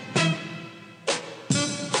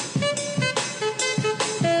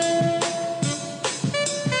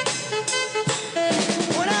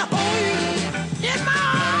 When I hold you in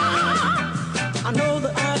my arms, I know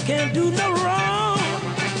that I can't do no wrong.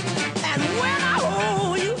 And when I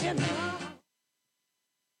hold you in my arms.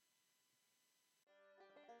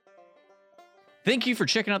 Thank you for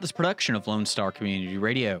checking out this production of Lone Star Community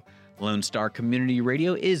Radio. Lone Star Community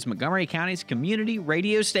Radio is Montgomery County's community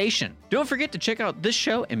radio station. Don't forget to check out this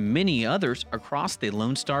show and many others across the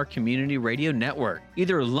Lone Star Community Radio Network,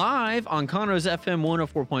 either live on Conroe's FM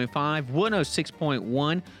 104.5,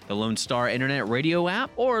 106.1, the Lone Star Internet Radio app,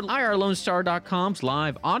 or irlonestar.com's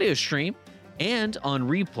live audio stream, and on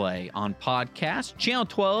replay on podcast, Channel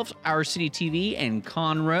 12's Our City TV in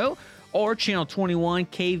Conroe, or Channel 21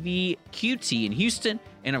 KVQT in Houston,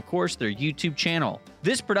 and of course their YouTube channel.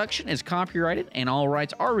 This production is copyrighted and all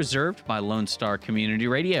rights are reserved by Lone Star Community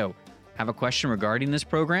Radio. Have a question regarding this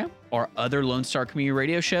program or other Lone Star Community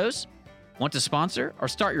Radio shows? Want to sponsor or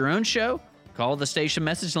start your own show? Call the station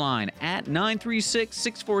message line at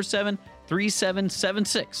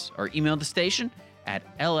 936-647-3776 or email the station at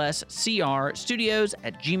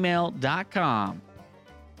lscrstudios@gmail.com.